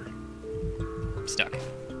pull you over. I'm stuck.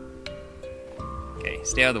 Okay,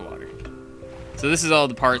 stay out of the water. So this is all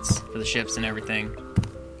the parts for the ships and everything.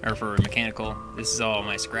 Or for mechanical. This is all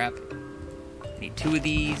my scrap. I need 2 of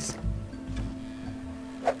these.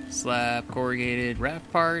 Slab, corrugated,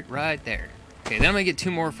 raft part, right there. Okay, then I'm gonna get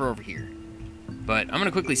 2 more for over here. But I'm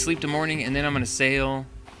gonna quickly sleep till morning, and then I'm gonna sail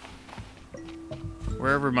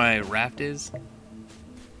wherever my raft is.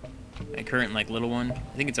 My current, like, little one.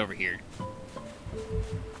 I think it's over here.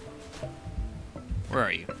 Where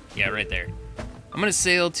are you? Yeah, right there. I'm gonna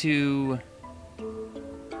sail to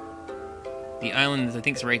the island that I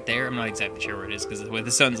think is right there. I'm not exactly sure where it is because the way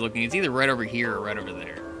the sun's looking, it's either right over here or right over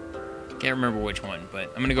there. Can't remember which one,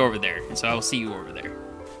 but I'm gonna go over there, and so I will see you over there.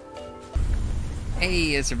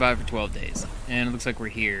 Hey, I survived for 12 days, and it looks like we're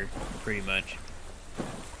here, pretty much.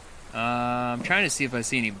 I'm trying to see if I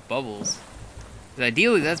see any bubbles. 'Cause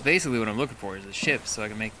ideally, that's basically what I'm looking for, is a ship, so I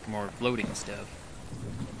can make more floating stuff.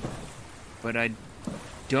 But I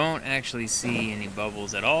don't actually see any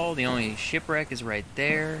bubbles at all. The only shipwreck is right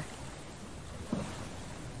there.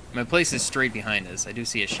 My place is straight behind us. I do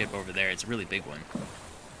see a ship over there. It's a really big one.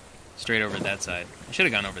 Straight over that side. I should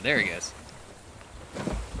have gone over there, I guess. I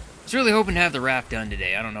was really hoping to have the raft done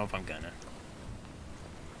today. I don't know if I'm gonna.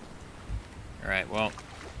 Alright, well.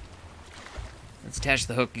 Let's attach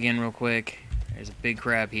the hook again real quick. There's a big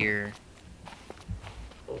crab here.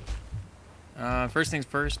 First things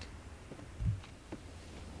first.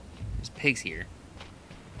 There's pigs here.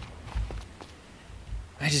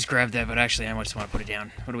 I just grabbed that, but actually I just want to put it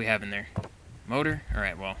down. What do we have in there? Motor?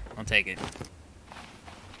 Alright, well, I'll take it. I'm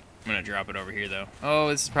gonna drop it over here, though. Oh,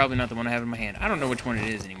 this is probably not the one I have in my hand. I don't know which one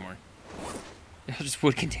it is anymore. They're just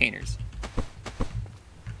wood containers.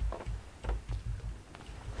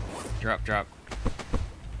 Drop, drop.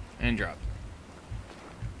 And drop.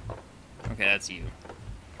 Okay, that's you.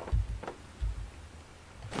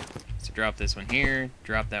 So drop this one here,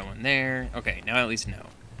 drop that one there. Okay, now I at least know.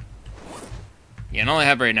 Yeah, and all I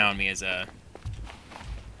have right now on me is a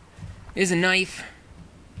knife,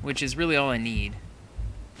 which is really all I need.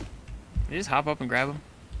 Can I just hop up and grab them?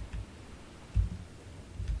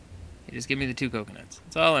 Hey, just give me the 2 coconuts.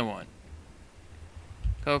 That's all I want.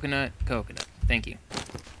 Coconut, coconut. Thank you.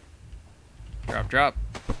 Drop, drop.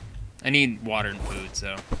 I need water and food,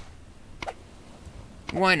 so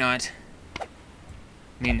why not? I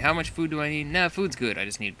mean, how much food do I need? Nah, food's good. I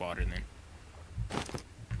just need water then.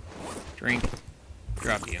 Drink.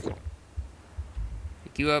 Drop you.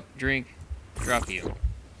 Pick you up, drink, drop you.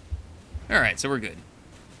 Alright, so we're good.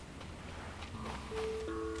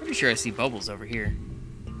 Pretty sure I see bubbles over here.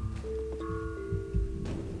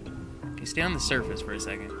 Okay, stay on the surface for a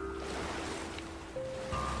second.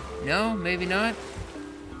 No, maybe not.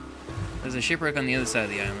 There's a shipwreck on the other side of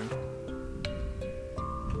the island.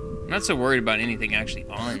 I'm not so worried about anything actually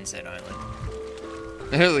on said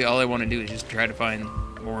island. Literally, all I want to do is just try to find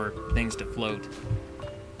more things to float.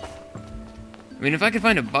 I mean, if I could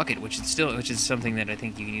find a bucket, which is something that I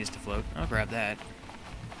think you can use to float, I'll grab that.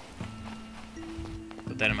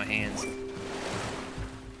 Put that in my hands.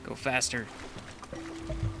 Go faster.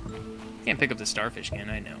 Can't pick up the starfish, can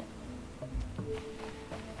I? No.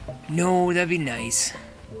 No, that'd be nice.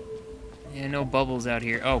 Yeah, no bubbles out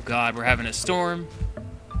here. Oh god, we're having a storm.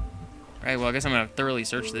 Right, well, I guess I'm gonna thoroughly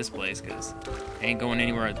search this place, because I ain't going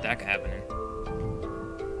anywhere with that happening.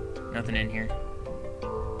 Nothing in here.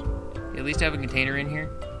 You at least have a container in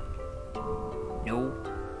here? No.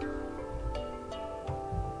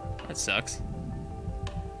 That sucks.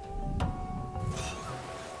 I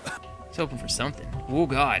was hoping for something. Oh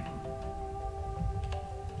god.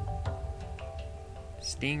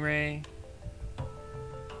 Stingray.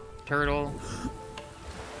 Turtle.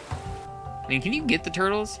 I mean, can you get the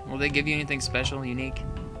turtles? Will they give you anything special, unique?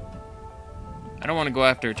 I don't want to go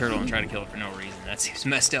after a turtle and try to kill it for no reason. That seems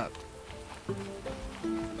messed up. I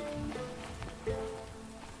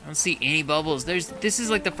don't see any bubbles. This is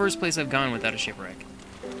like the first place I've gone without a shipwreck.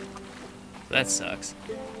 That sucks.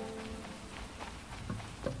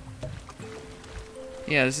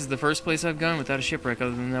 Yeah, this is the first place I've gone without a shipwreck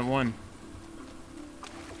other than that one.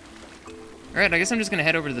 Alright, I guess I'm just gonna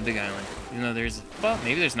head over to the big island. Even though well,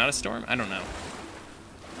 maybe there's not a storm? I don't know.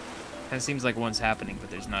 Kinda seems like one's happening, but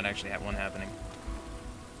there's not actually one happening.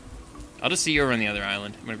 I'll just see you over on the other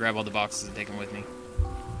island. I'm gonna grab all the boxes and take them with me.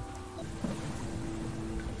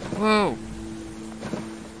 Whoa!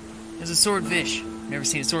 There's a swordfish. Never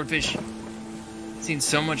seen a swordfish. Seen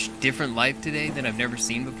so much different life today that I've never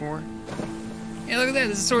seen before. Yeah, look at that.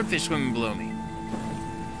 There's a swordfish swimming below me.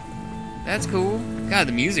 That's cool. God,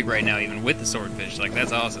 the music right now, even with the swordfish, like,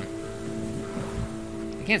 that's awesome.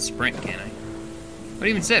 I can't sprint, can I? What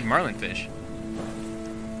even said? Marlinfish.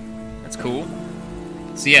 That's cool.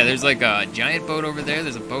 So yeah, there's like a giant boat over there,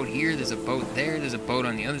 there's a boat here, there's a boat there, there's a boat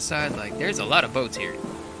on the other side, like, there's a lot of boats here.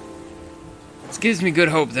 This gives me good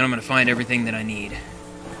hope that I'm gonna find everything that I need.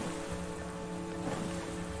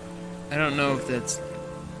 I don't know if that's...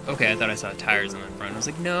 Okay, I thought I saw tires on the front. I was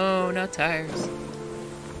like, no, not tires.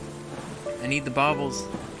 I need the baubles.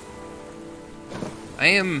 I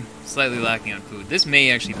am slightly lacking on food. This may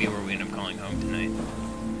actually be where we end up calling home tonight.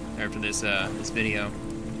 After this this video.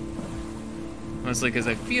 Mostly because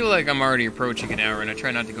I feel like I'm already approaching an hour, and I try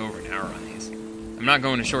not to go over an hour on these. I'm not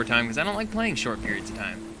going a short time because I don't like playing short periods of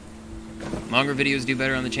time. Longer videos do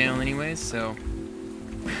better on the channel anyways, so...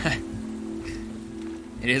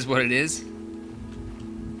 It is what it is.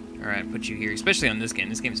 Alright, put you here, especially on this game.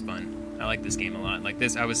 This game's fun. I like this game a lot. Like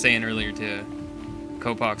this, I was saying earlier to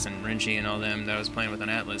Kopox and Rinchi and all them that I was playing with on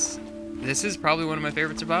Atlas. This is probably one of my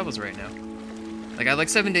favorite survivals right now. Like, I like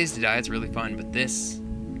 7 Days to Die, it's really fun, but this...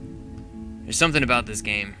 There's something about this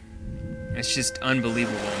game. It's just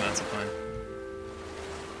unbelievable amounts of fun.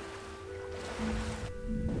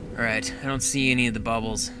 Alright, I don't see any of the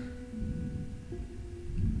bubbles.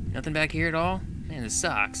 Nothing back here at all? Man, this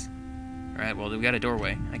sucks. Alright, well, we got a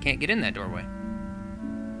doorway. I can't get in that doorway.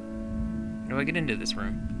 How do I get into this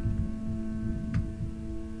room?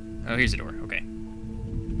 Oh, here's a door. Okay.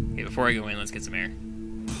 Okay, before I go in, let's get some air.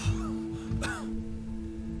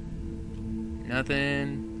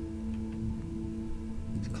 Nothing.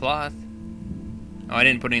 It's cloth. Oh, I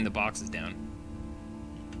didn't put any of the boxes down.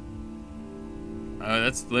 Oh,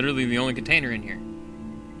 that's literally the only container in here.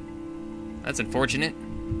 That's unfortunate.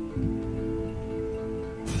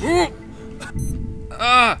 Ooh!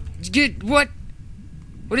 Ah! What?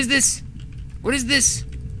 What is this? What is this?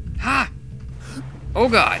 Ha! Oh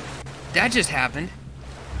god. That just happened.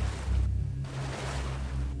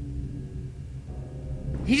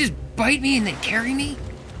 He just bite me and then carry me?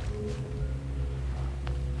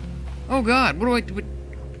 Oh god, what do I do?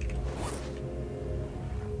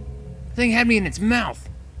 The thing had me in its mouth.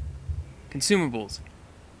 Consumables.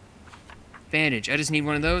 Bandage. I just need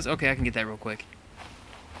one of those? Okay, I can get that real quick.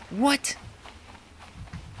 What?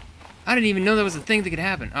 I didn't even know that was a thing that could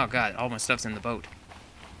happen. Oh god, all my stuff's in the boat.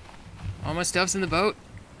 All my stuff's in the boat?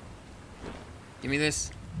 Give me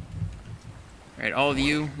this. Alright, all of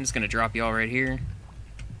you, I'm just gonna drop you all right here.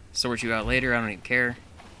 Sort you out later, I don't even care.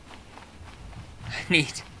 I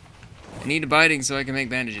need a biting so I can make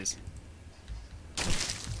bandages. I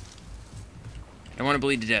don't want to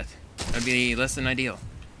bleed to death. That would be less than ideal.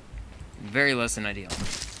 Very less than ideal.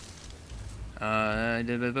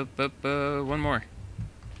 One more.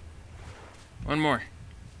 One more.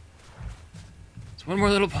 Just one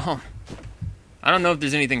more little palm. I don't know if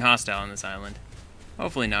there's anything hostile on this island.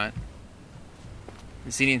 Hopefully not.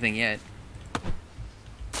 Haven't seen anything yet.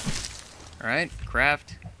 Alright,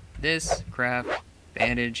 craft this, craft,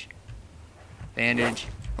 bandage, bandage.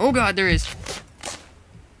 Oh god, there is!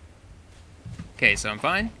 Okay, so I'm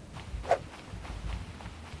fine.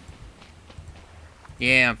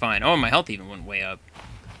 Yeah, I'm fine. Oh, my health even went way up.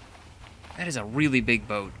 That is a really big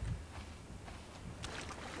boat.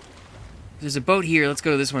 There's a boat here. Let's go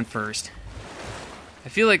to this one first. I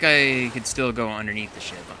feel like I could still go underneath the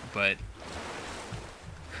ship, but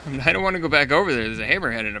I don't want to go back over there. There's a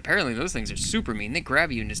hammerhead, and apparently those things are super mean. They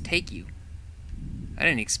grab you and just take you. I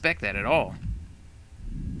didn't expect that at all.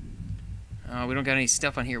 Oh, we don't got any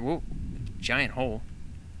stuff on here. Whoa, giant hole.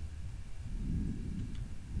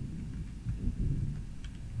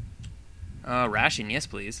 Ration, yes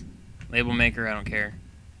please. Label maker, I don't care.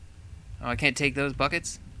 Oh, I can't take those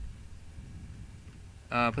buckets?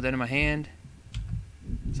 Put that in my hand.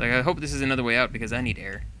 It's like, I hope this is another way out because I need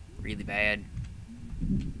air. Really bad.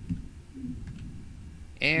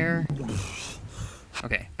 Air.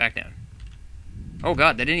 Okay, back down. Oh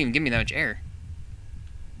god, that didn't even give me that much air.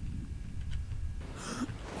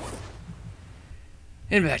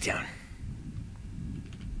 And back down.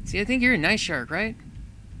 See, I think you're a nice shark, right?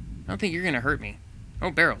 I don't think you're gonna hurt me.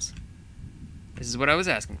 Oh, barrels. This is what I was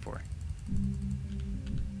asking for.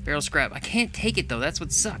 Barrel scrap. I can't take it, though. That's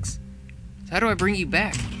what sucks. So how do I bring you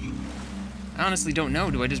back? I honestly don't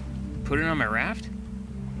know. Do I just put it on my raft?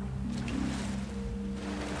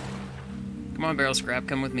 Come on, barrel scrap.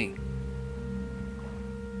 Come with me.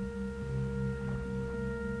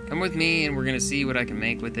 Come with me, and we're gonna see what I can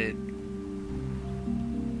make with it.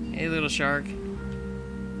 Hey, little shark.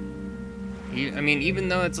 I mean, even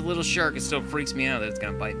though it's a little shark, it still freaks me out that it's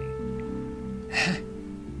gonna bite me.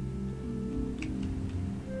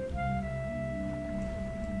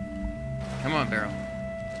 Come on, barrel.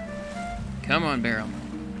 Come on, barrel.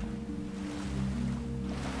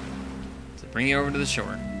 So bring you over to the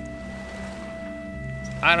shore.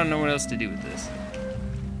 I don't know what else to do with this.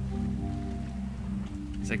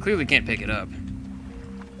 Because I clearly can't pick it up.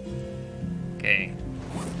 Okay.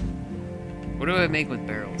 What do I make with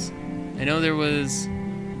barrels? I know there was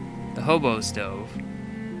the hobo stove.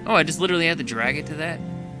 Oh, I just literally had to drag it to that?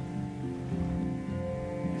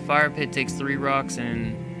 Fire pit takes 3 rocks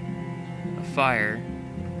and a fire.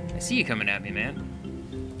 I see you coming at me, man.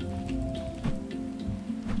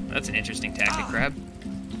 That's an interesting tactic, crab.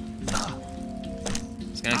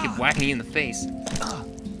 It's gonna keep whacking you in the face.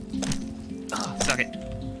 Suck it.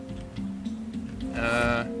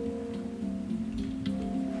 I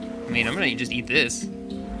mean, I'm gonna just eat this.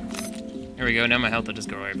 There we go, now my health will just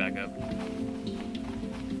go right back up.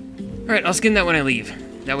 Alright, I'll skin that when I leave.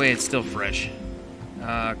 That way it's still fresh.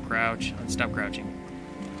 Crouch. Stop crouching.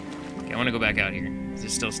 Okay, I want to go back out here.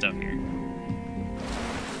 There's still stuff here.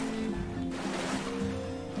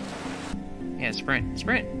 Yeah, sprint.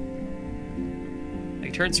 Sprint! I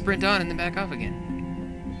can turn sprint on and then back off again.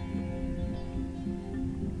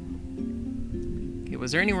 Okay,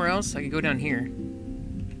 was there anywhere else? I could go down here.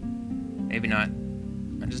 Maybe not.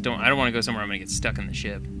 I don't want to go somewhere I'm gonna get stuck in the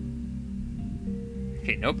ship.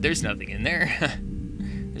 Okay, nope, there's nothing in there.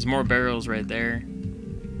 There's more barrels right there.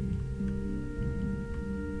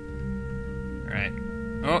 Alright.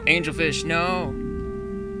 Oh, angelfish, no!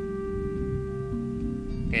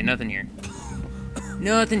 Okay, nothing here.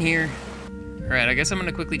 Nothing here. Alright, I guess I'm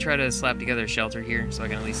gonna quickly try to slap together a shelter here so I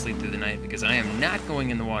can at least sleep through the night, because I am not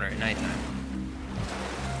going in the water at nighttime.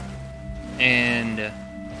 And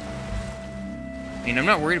I mean, I'm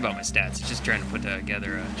not worried about my stats, it's just trying to put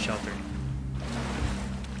together a shelter.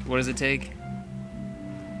 What does it take?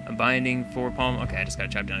 A binding, 4 palm. Okay, I just gotta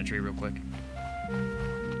chop down a tree real quick.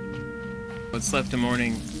 What's left in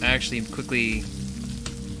morning? I actually quickly...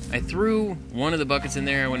 I threw one of the buckets in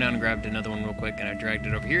there, I went down and grabbed another one real quick, and I dragged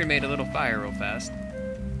it over here and made a little fire real fast.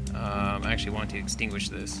 I actually want to extinguish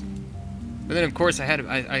this. But then, of course,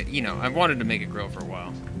 I wanted to make it grow for a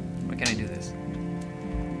while. Why can't I do this?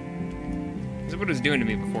 This is what it was doing to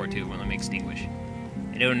me before, too, when let me extinguish.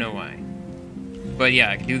 I don't know why. But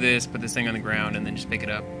yeah, I can do this, put this thing on the ground, and then just pick it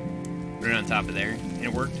up. Put it on top of there, and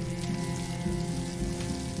it worked.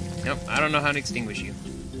 Nope, I don't know how to extinguish you.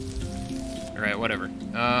 Alright, whatever.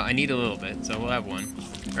 I need a little bit, so we'll have one.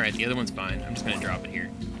 Alright, the other one's fine. I'm just gonna drop it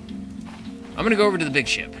here. I'm gonna go over to the big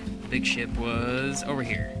ship. The big ship was over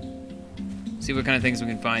here. See what kind of things we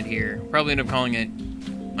can find here. Probably end up calling it,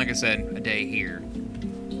 like I said, a day here.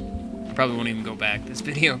 Probably won't even go back this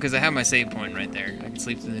video because I have my save point right there. I can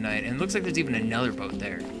sleep through the night, and it looks like there's even another boat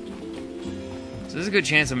there. So there's a good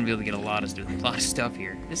chance I'm gonna be able to get a lot of stuff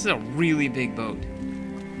here. This is a really big boat.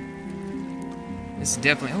 This is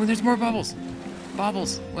definitely... Oh, there's more bubbles!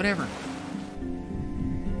 Bobbles, whatever.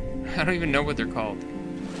 I don't even know what they're called.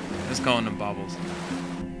 I'm just calling them bobbles.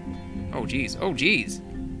 Oh, jeez. Oh, jeez!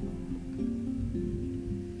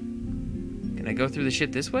 Can I go through the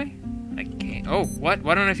ship this way? I can't. Oh, what?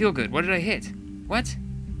 Why don't I feel good? What did I hit? What?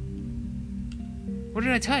 What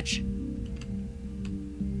did I touch?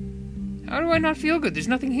 How do I not feel good? There's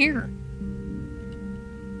nothing here.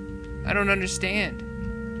 I don't understand.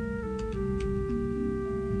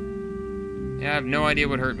 Yeah, I have no idea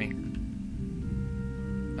what hurt me.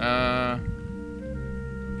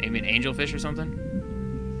 Maybe an angelfish or something?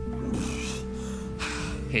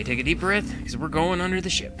 Okay, take a deep breath, because we're going under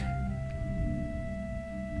the ship.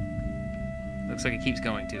 Looks like it keeps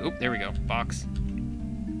going, too. Oop, there we go. Box.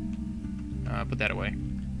 Put that away.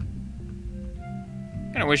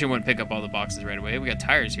 Kinda wish I wouldn't pick up all the boxes right away. We got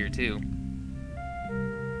tires here, too.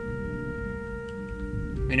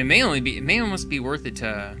 I mean, it may almost be worth it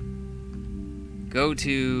to... go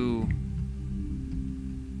to,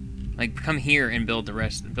 like, come here and build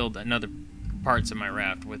another parts of my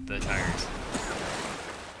raft with the tires.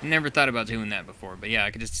 Never thought about doing that before, but yeah,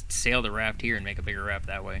 I could just sail the raft here and make a bigger raft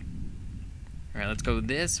that way. Alright, let's go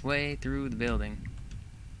this way through the building.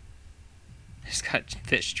 Just got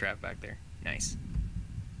fish trapped back there. Nice.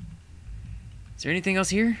 Is there anything else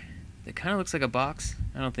here? That kind of looks like a box.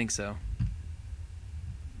 I don't think so.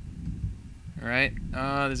 Alright,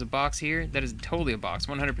 there's a box here. That is totally a box,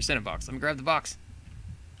 100% a box. Let me grab the box.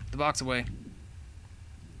 Put the box away.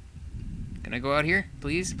 Can I go out here?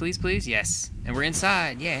 Please, please, please? Yes. And we're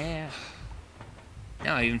inside, yeah.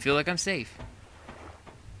 Now I even feel like I'm safe.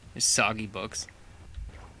 There's soggy books.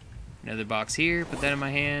 Another box here, put that in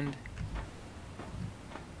my hand.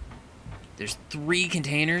 There's 3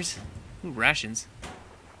 containers. Ooh, rations.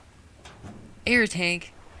 Air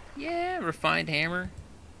tank. Yeah, refined hammer.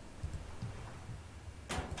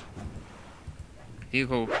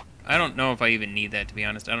 Vehicle. I don't know if I even need that, to be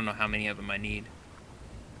honest. I don't know how many of them I need.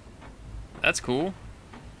 That's cool.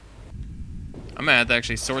 I'm gonna have to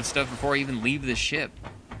actually sort stuff before I even leave the ship.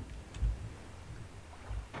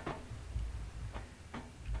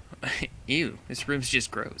 Ew, this room's just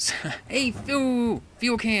gross. Hey, fuel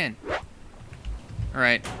can!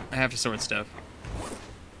 Alright, I have to sort stuff.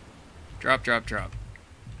 Drop, drop, drop.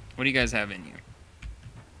 What do you guys have in you?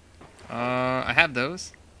 I have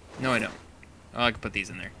those. No, I don't. Oh, I can put these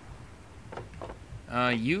in there.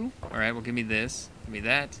 You? Alright, well, give me this. Give me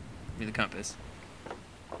that. Give me the compass.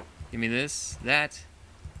 Give me this, that,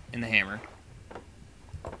 and the hammer.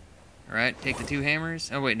 Alright, take the 2 hammers.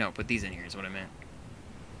 Oh, wait, no, put these in here is what I meant.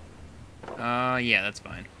 Yeah, that's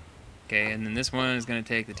fine. Okay, and then this one is going to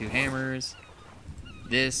take the 2 hammers.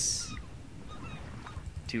 This.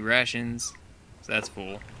 2 rations. So that's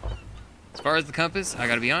full. As far as the compass, I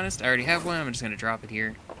gotta be honest, I already have one. I'm just gonna drop it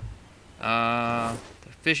here. The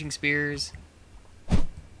fishing spears. Just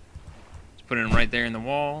put them right there in the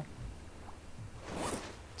wall.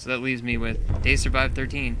 So that leaves me with Day Survive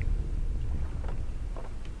 13.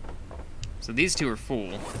 So these two are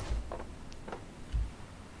full.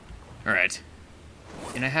 Alright.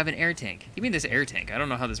 And I have an air tank. Give me this air tank. I don't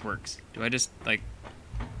know how this works. Do I just, like,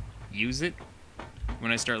 use it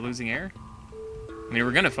when I start losing air? I mean,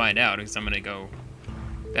 we're gonna find out because I'm gonna go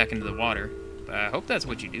back into the water. But I hope that's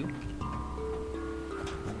what you do.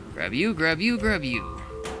 Grab you, grab you, grab you.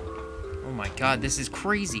 Oh my god, this is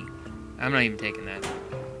crazy. I'm not even taking that.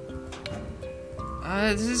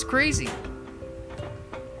 This is crazy.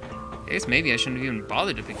 I guess maybe I shouldn't have even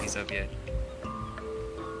bothered to pick these up yet.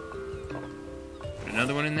 Put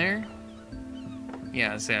another one in there.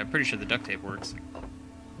 Yeah, I'm pretty sure the duct tape works.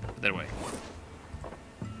 Put that away.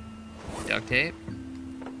 Duct tape.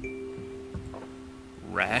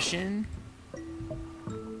 Ration.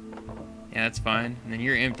 Yeah, that's fine. And then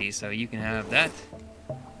you're empty, so you can have that,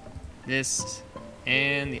 this,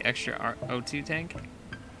 and the extra O2 tank.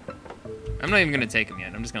 I'm not even going to take them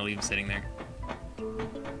yet. I'm just going to leave them sitting there.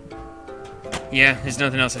 Yeah, there's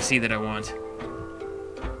nothing else I see that I want.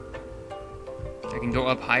 I can go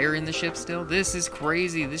up higher in the ship still? This is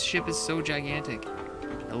crazy. This ship is so gigantic.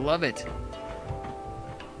 I love it.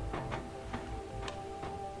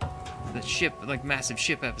 The ship, like massive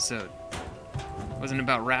ship episode. It wasn't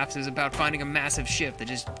about rafts, it was about finding a massive ship that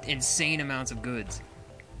just insane amounts of goods.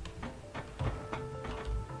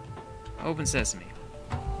 Open sesame.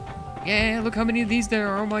 Yeah, look how many of these there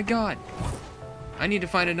are. Oh my god. I need to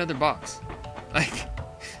find another box. Like,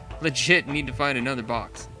 legit need to find another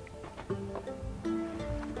box.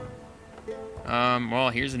 Well,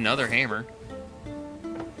 here's another hammer.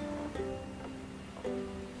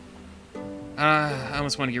 I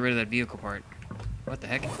almost want to get rid of that vehicle part. What the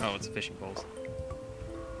heck? Oh, it's fishing poles.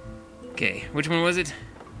 Okay, which one was it?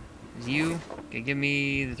 It was you. Okay, give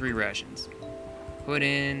me the 3 rations. Put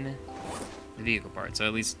in the vehicle part, so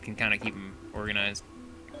at least can kind of keep them organized.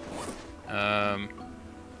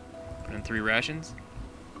 Put in 3 rations.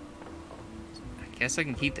 I guess I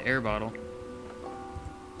can keep the air bottle.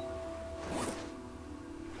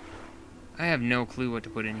 I have no clue what to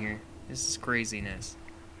put in here. This is craziness.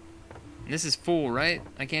 And this is full, right?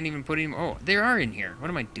 I can't even put any. Oh, they are in here. What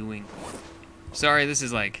am I doing? Sorry, this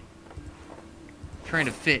is like trying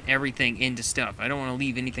to fit everything into stuff. I don't want to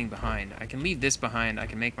leave anything behind. I can leave this behind. I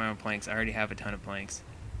can make my own planks. I already have a ton of planks.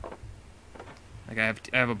 Like I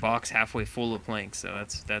have a box halfway full of planks, so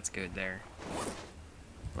that's good there.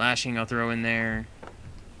 Lashing I'll throw in there.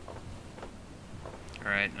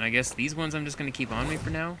 Alright, and I guess these ones I'm just gonna keep on me for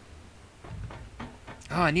now.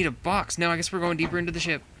 Oh, I need a box. No, I guess we're going deeper into the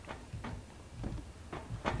ship.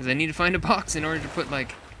 Because I need to find a box in order to put,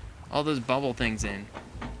 like, all those bubble things in.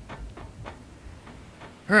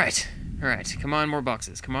 Alright. Alright. Come on, more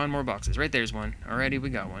boxes. Come on, more boxes. Right there's one. Alrighty, we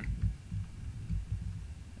got one.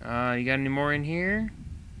 You got any more in here?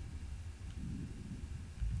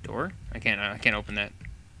 Door? I can't open that.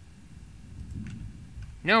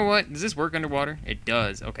 You know what? Does this work underwater? It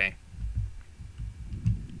does. Okay.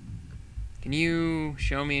 Can you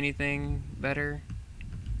show me anything better?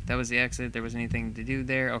 That was the exit. There was anything to do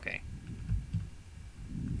there? Okay.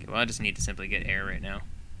 Okay, well, I just need to simply get air right now.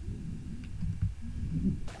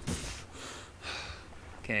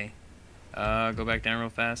 Okay. Go back down real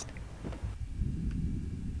fast.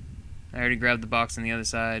 I already grabbed the box on the other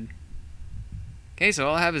side. Okay, so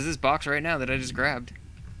all I have is this box right now that I just grabbed.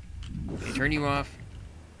 Okay, turn you off.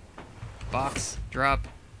 Box. Drop.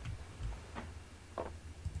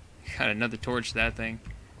 Got another torch to that thing.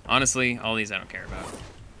 Honestly, all these I don't care about.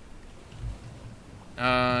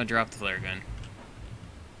 Drop the flare gun.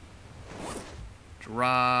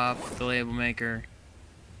 Drop the label maker.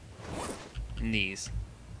 And these.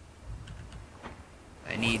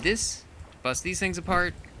 I need this. Bust these things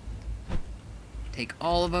apart. Take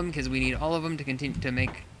all of them, because we need all of them to continue to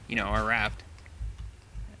make, you know, our raft.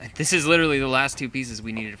 This is literally the last 2 pieces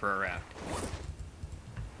we needed for our raft.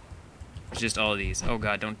 It's just all of these. Oh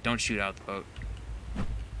god, don't shoot out the boat.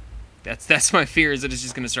 That's my fear, is that it's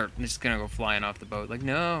just gonna go flying off the boat. Like,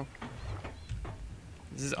 no.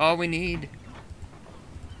 This is all we need.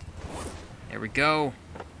 There we go.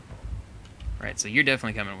 Right, so you're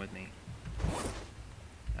definitely coming with me.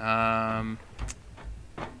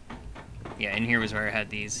 Yeah, in here was where I had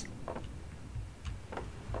these.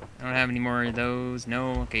 I don't have any more of those.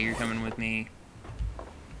 No? Okay, you're coming with me.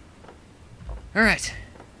 Alright.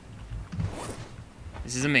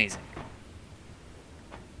 This is amazing.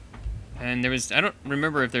 And there was... I don't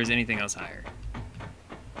remember if there's anything else higher.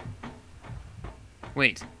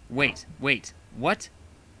 Wait. What?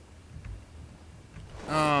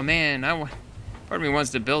 Oh, man. Part of me wants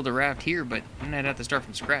to build a raft here, but then I'd have to start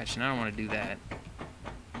from scratch, and I don't want to do that.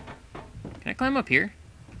 Can I climb up here?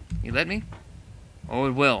 You let me? Oh,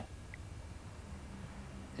 it will.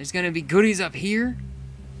 There's gonna be goodies up here?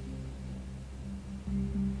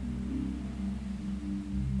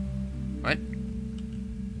 What?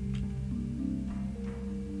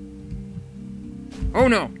 Oh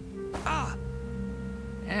no! Ah!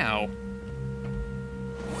 Ow.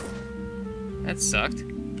 That sucked.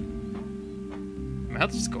 My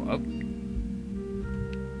health just go up.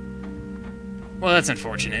 Well, that's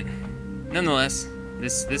unfortunate. Nonetheless,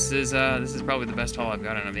 this is probably the best haul I've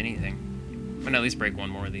gotten of anything. I'm gonna at least break one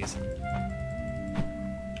more of these.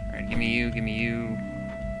 Alright, give me you.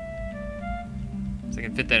 So I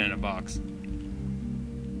can fit that in a box.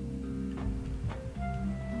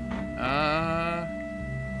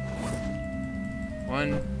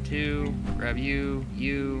 1, 2, grab you.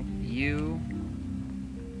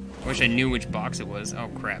 I wish I knew which box it was. Oh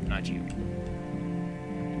crap, not you.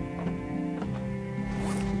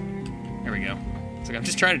 There we go. It's like I'm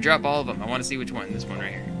just trying to drop all of them. I want to see which one. This one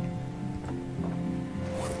right here.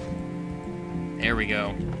 There we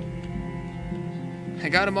go. I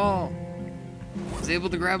got them all. I was able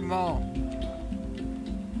to grab them all.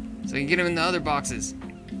 So I can get them in the other boxes.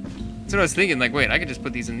 That's what I was thinking. Like, wait, I could just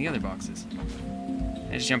put these in the other boxes.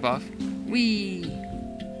 I just jump off. Whee!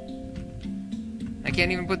 I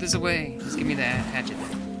can't even put this away. Just give me the hatchet.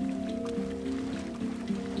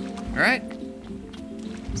 Alright.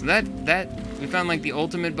 So that we found like the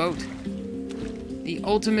ultimate boat. The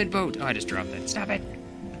ultimate boat. Oh, I just dropped that. Stop it.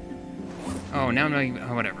 Oh, now I'm not even...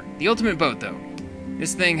 Oh, whatever. The ultimate boat, though.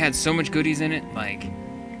 This thing had so much goodies in it, like...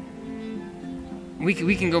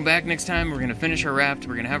 We can go back next time. We're going to finish our raft.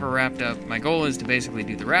 We're going to have her wrapped up. My goal is to basically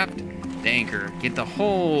do the raft, the anchor, get the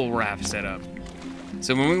whole raft set up.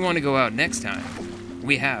 So when we want to go out next time,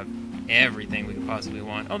 we have everything we could possibly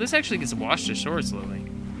want. Oh, this actually gets washed ashore slowly.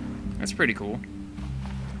 That's pretty cool.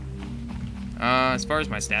 As far as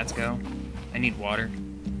my stats go, I need water.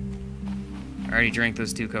 I already drank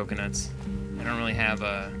those 2 coconuts. I don't really have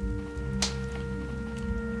a...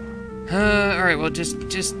 alright, well, just...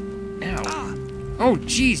 Ow. Oh,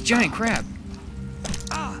 jeez, giant crab.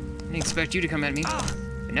 I didn't expect you to come at me,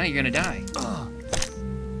 but now you're gonna die.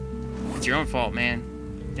 It's your own fault, man.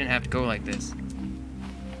 Didn't have to go like this.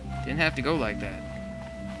 Didn't have to go like that.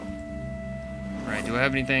 Alright, do I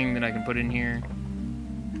have anything that I can put in here?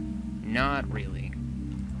 Not really.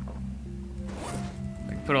 I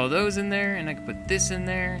can put all those in there, and I can put this in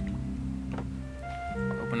there.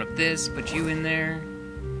 Open up this, put you in there.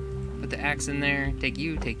 Put the axe in there. Take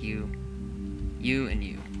you. You and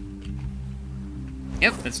you.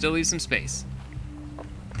 Yep, that still leaves some space.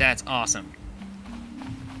 That's awesome.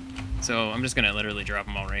 So I'm just gonna literally drop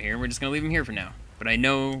them all right here. We're just gonna leave them here for now. But I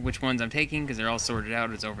know which ones I'm taking because they're all sorted out.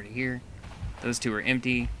 It's over to here. Those 2 are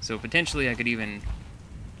empty. So potentially I could even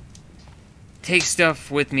take stuff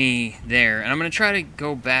with me there. And I'm gonna try to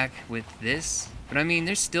go back with this. But I mean,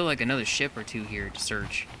 there's still like another ship or 2 here to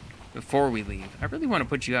search before we leave. I really want to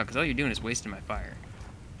put you out because all you're doing is wasting my fire.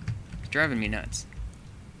 It's driving me nuts.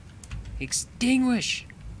 Extinguish!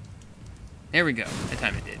 There we go. That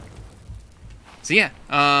time it did. So yeah,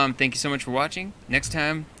 thank you so much for watching. Next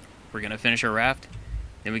time, we're going to finish our raft.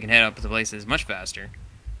 Then we can head up to places much faster.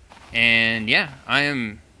 And yeah,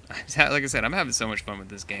 like I said, I'm having so much fun with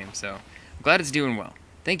this game. So I'm glad it's doing well.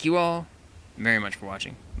 Thank you all very much for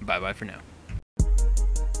watching. Bye-bye for now.